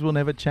 Some things will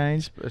never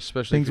change.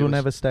 Especially things will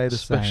never stay the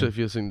same. Especially if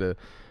you listen to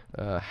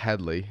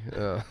Hadley.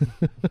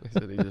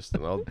 He's just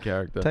an old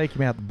character. Take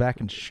him out the back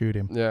and shoot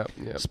him. Yeah.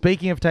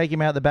 Speaking of taking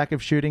him out the back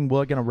of shooting,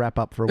 we're going to wrap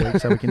up for a week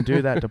so we can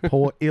do that to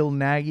poor ill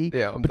Nagy.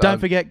 Yeah, but don't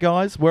forget,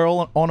 guys, we're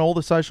all on all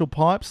the social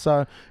pipes.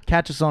 So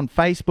catch us on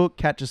Facebook,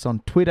 catch us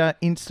on Twitter,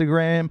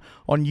 Instagram,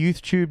 on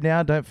YouTube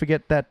now. Don't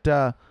forget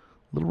that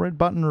little red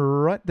button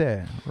right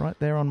there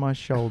on my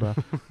shoulder,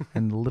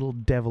 and the little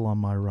devil on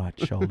my right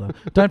shoulder.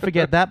 Don't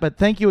forget that. But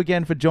thank you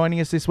again for joining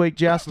us this week,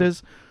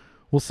 Jousters.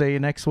 We'll see you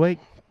next week.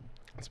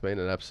 It's been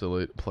an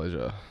absolute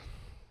pleasure.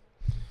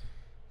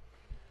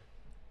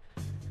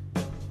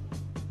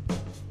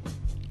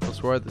 I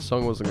was worried the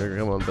song wasn't going to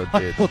come on, but it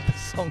did. I thought the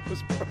song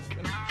was broken.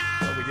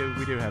 Oh,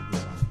 we do have the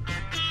song.